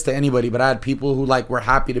 No diss to anybody, but I had people who like were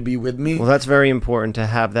happy to be with me. Well, that's very important to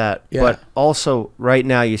have that. Yeah. But also, right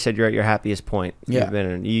now, you said you're at your happiest point. Yeah. You've been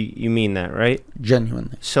in. You mean that, right?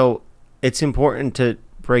 Genuinely. So it's important to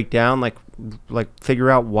break down, like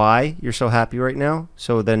figure out why you're so happy right now.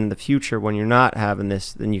 So then in the future, when you're not having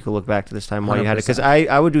this, then you can look back to this time why 100%. You had it. Because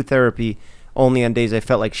I would do therapy only on days I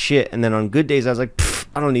felt like shit, and then on good days I was like,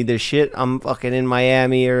 I don't need this shit. I'm fucking in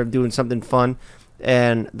Miami or doing something fun.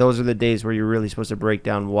 And those are the days where you're really supposed to break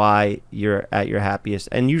down why you're at your happiest.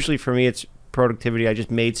 And usually for me, it's productivity. I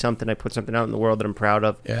just made something. I put something out in the world that I'm proud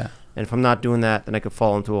of. Yeah. And if I'm not doing that, then I could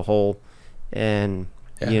fall into a hole. And,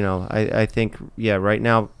 I think, right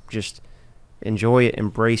now, just enjoy it,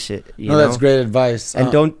 embrace it. You know? That's great advice.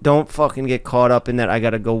 And don't fucking get caught up in that I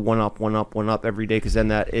got to go one up every day, because then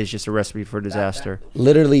that is just a recipe for disaster.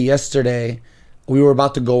 Literally yesterday, we were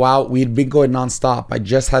about to go out. We'd been going nonstop. I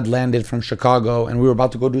just had landed from Chicago and we were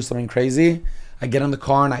about to go do something crazy. I get in the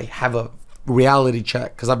car and I have a reality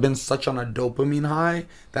check because I've been such on a dopamine high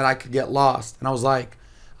that I could get lost. And I was like,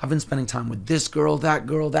 I've been spending time with this girl, that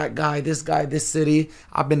guy, this city.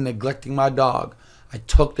 I've been neglecting my dog. I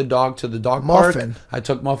took the dog to the dog park. I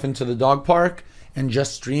took Muffin to the dog park and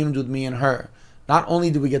just streamed with me and her. Not only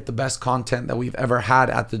did we get the best content that we've ever had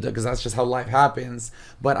at because that's just how life happens,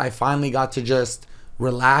 but I finally got to just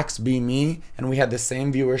relax, be me, and we had the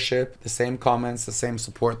same viewership, the same comments, the same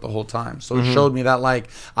support the whole time. So it showed me that like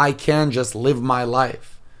I can just live my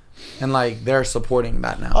life, and like they're supporting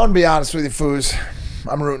that now. I'm gonna be honest with you, Foos.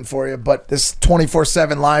 I'm rooting for you, but this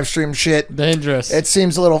 24/7 live stream shit, dangerous. It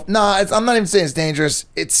seems a little. I'm not even saying it's dangerous.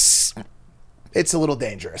 It's a little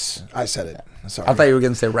dangerous. I said it. Sorry. I thought you were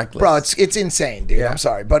gonna say reckless. Bro, it's insane, dude. Yeah. I'm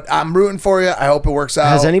sorry, but I'm rooting for you. I hope it works out.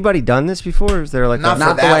 Has anybody done this before? Or is there like not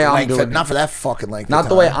the way I'm doing it? Not for that fucking length. Not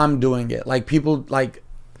the way I'm doing it. Like people like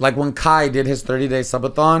when Kai did his 30-day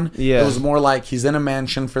subathon. Yeah. It was more like he's in a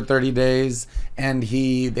mansion for 30 days and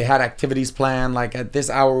they had activities planned. Like at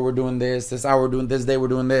this hour we're doing this hour we're doing this, day we're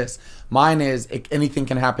doing this. Mine is anything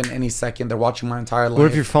can happen any second. They're watching my entire life. What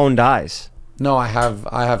if your phone dies? No, I have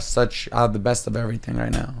the best of everything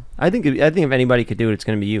right now. I think if anybody could do it, it's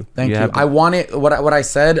going to be you. Thank you. I want it. What I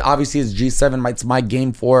said obviously is G7. It's my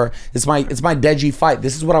game 4. It's my Deji fight.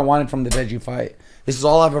 This is what I wanted from the Deji fight. This is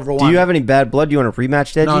all I've ever wanted. Do you have any bad blood? Do you want to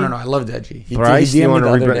rematch Deji? No. I love Deji. Bryce, do you want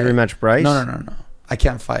to rematch Bryce? No. I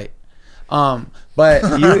can't fight.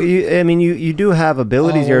 But you do have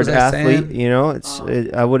abilities here as an athlete. You know,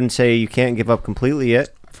 I wouldn't say you can't give up completely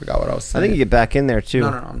yet. Forgot what I was saying. I think you get back in there too. No,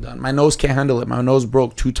 I'm done. My nose can't handle it. My nose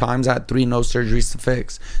broke 2 times. I had 3 nose surgeries to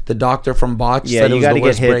fix. The doctor from Botch said it was the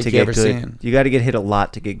worst break he ever seen. You got to get hit a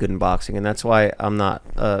lot to get good in boxing, and that's why I'm not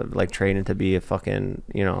like training to be a fucking,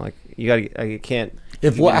 like you got to. I can't.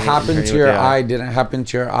 If what happened to your eye didn't happen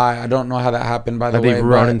to your eye, I don't know how that happened, by the way. I'd be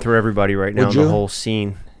running through everybody right now, the whole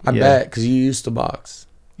scene. I bet, because you used to box.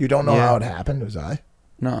 You don't know how it happened, was I?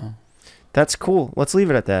 No. That's cool. Let's leave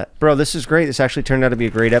it at that. Bro, this is great. This actually turned out to be a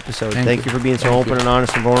great episode. Thank you for being so open and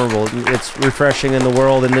honest and vulnerable. It's refreshing in the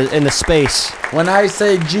world, in the space. When I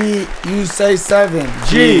say G, you say 7.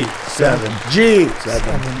 G. 7. G.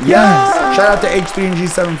 7. Yes. Shout out to H3 and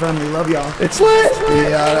G7 family. Love y'all. It's lit.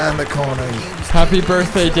 Yeah, and the corner. Happy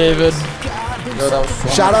birthday, David. Yo,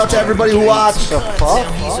 shout out to everybody who watched. Talk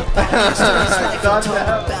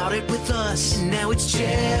about it with us. Now it's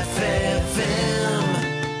Jeff.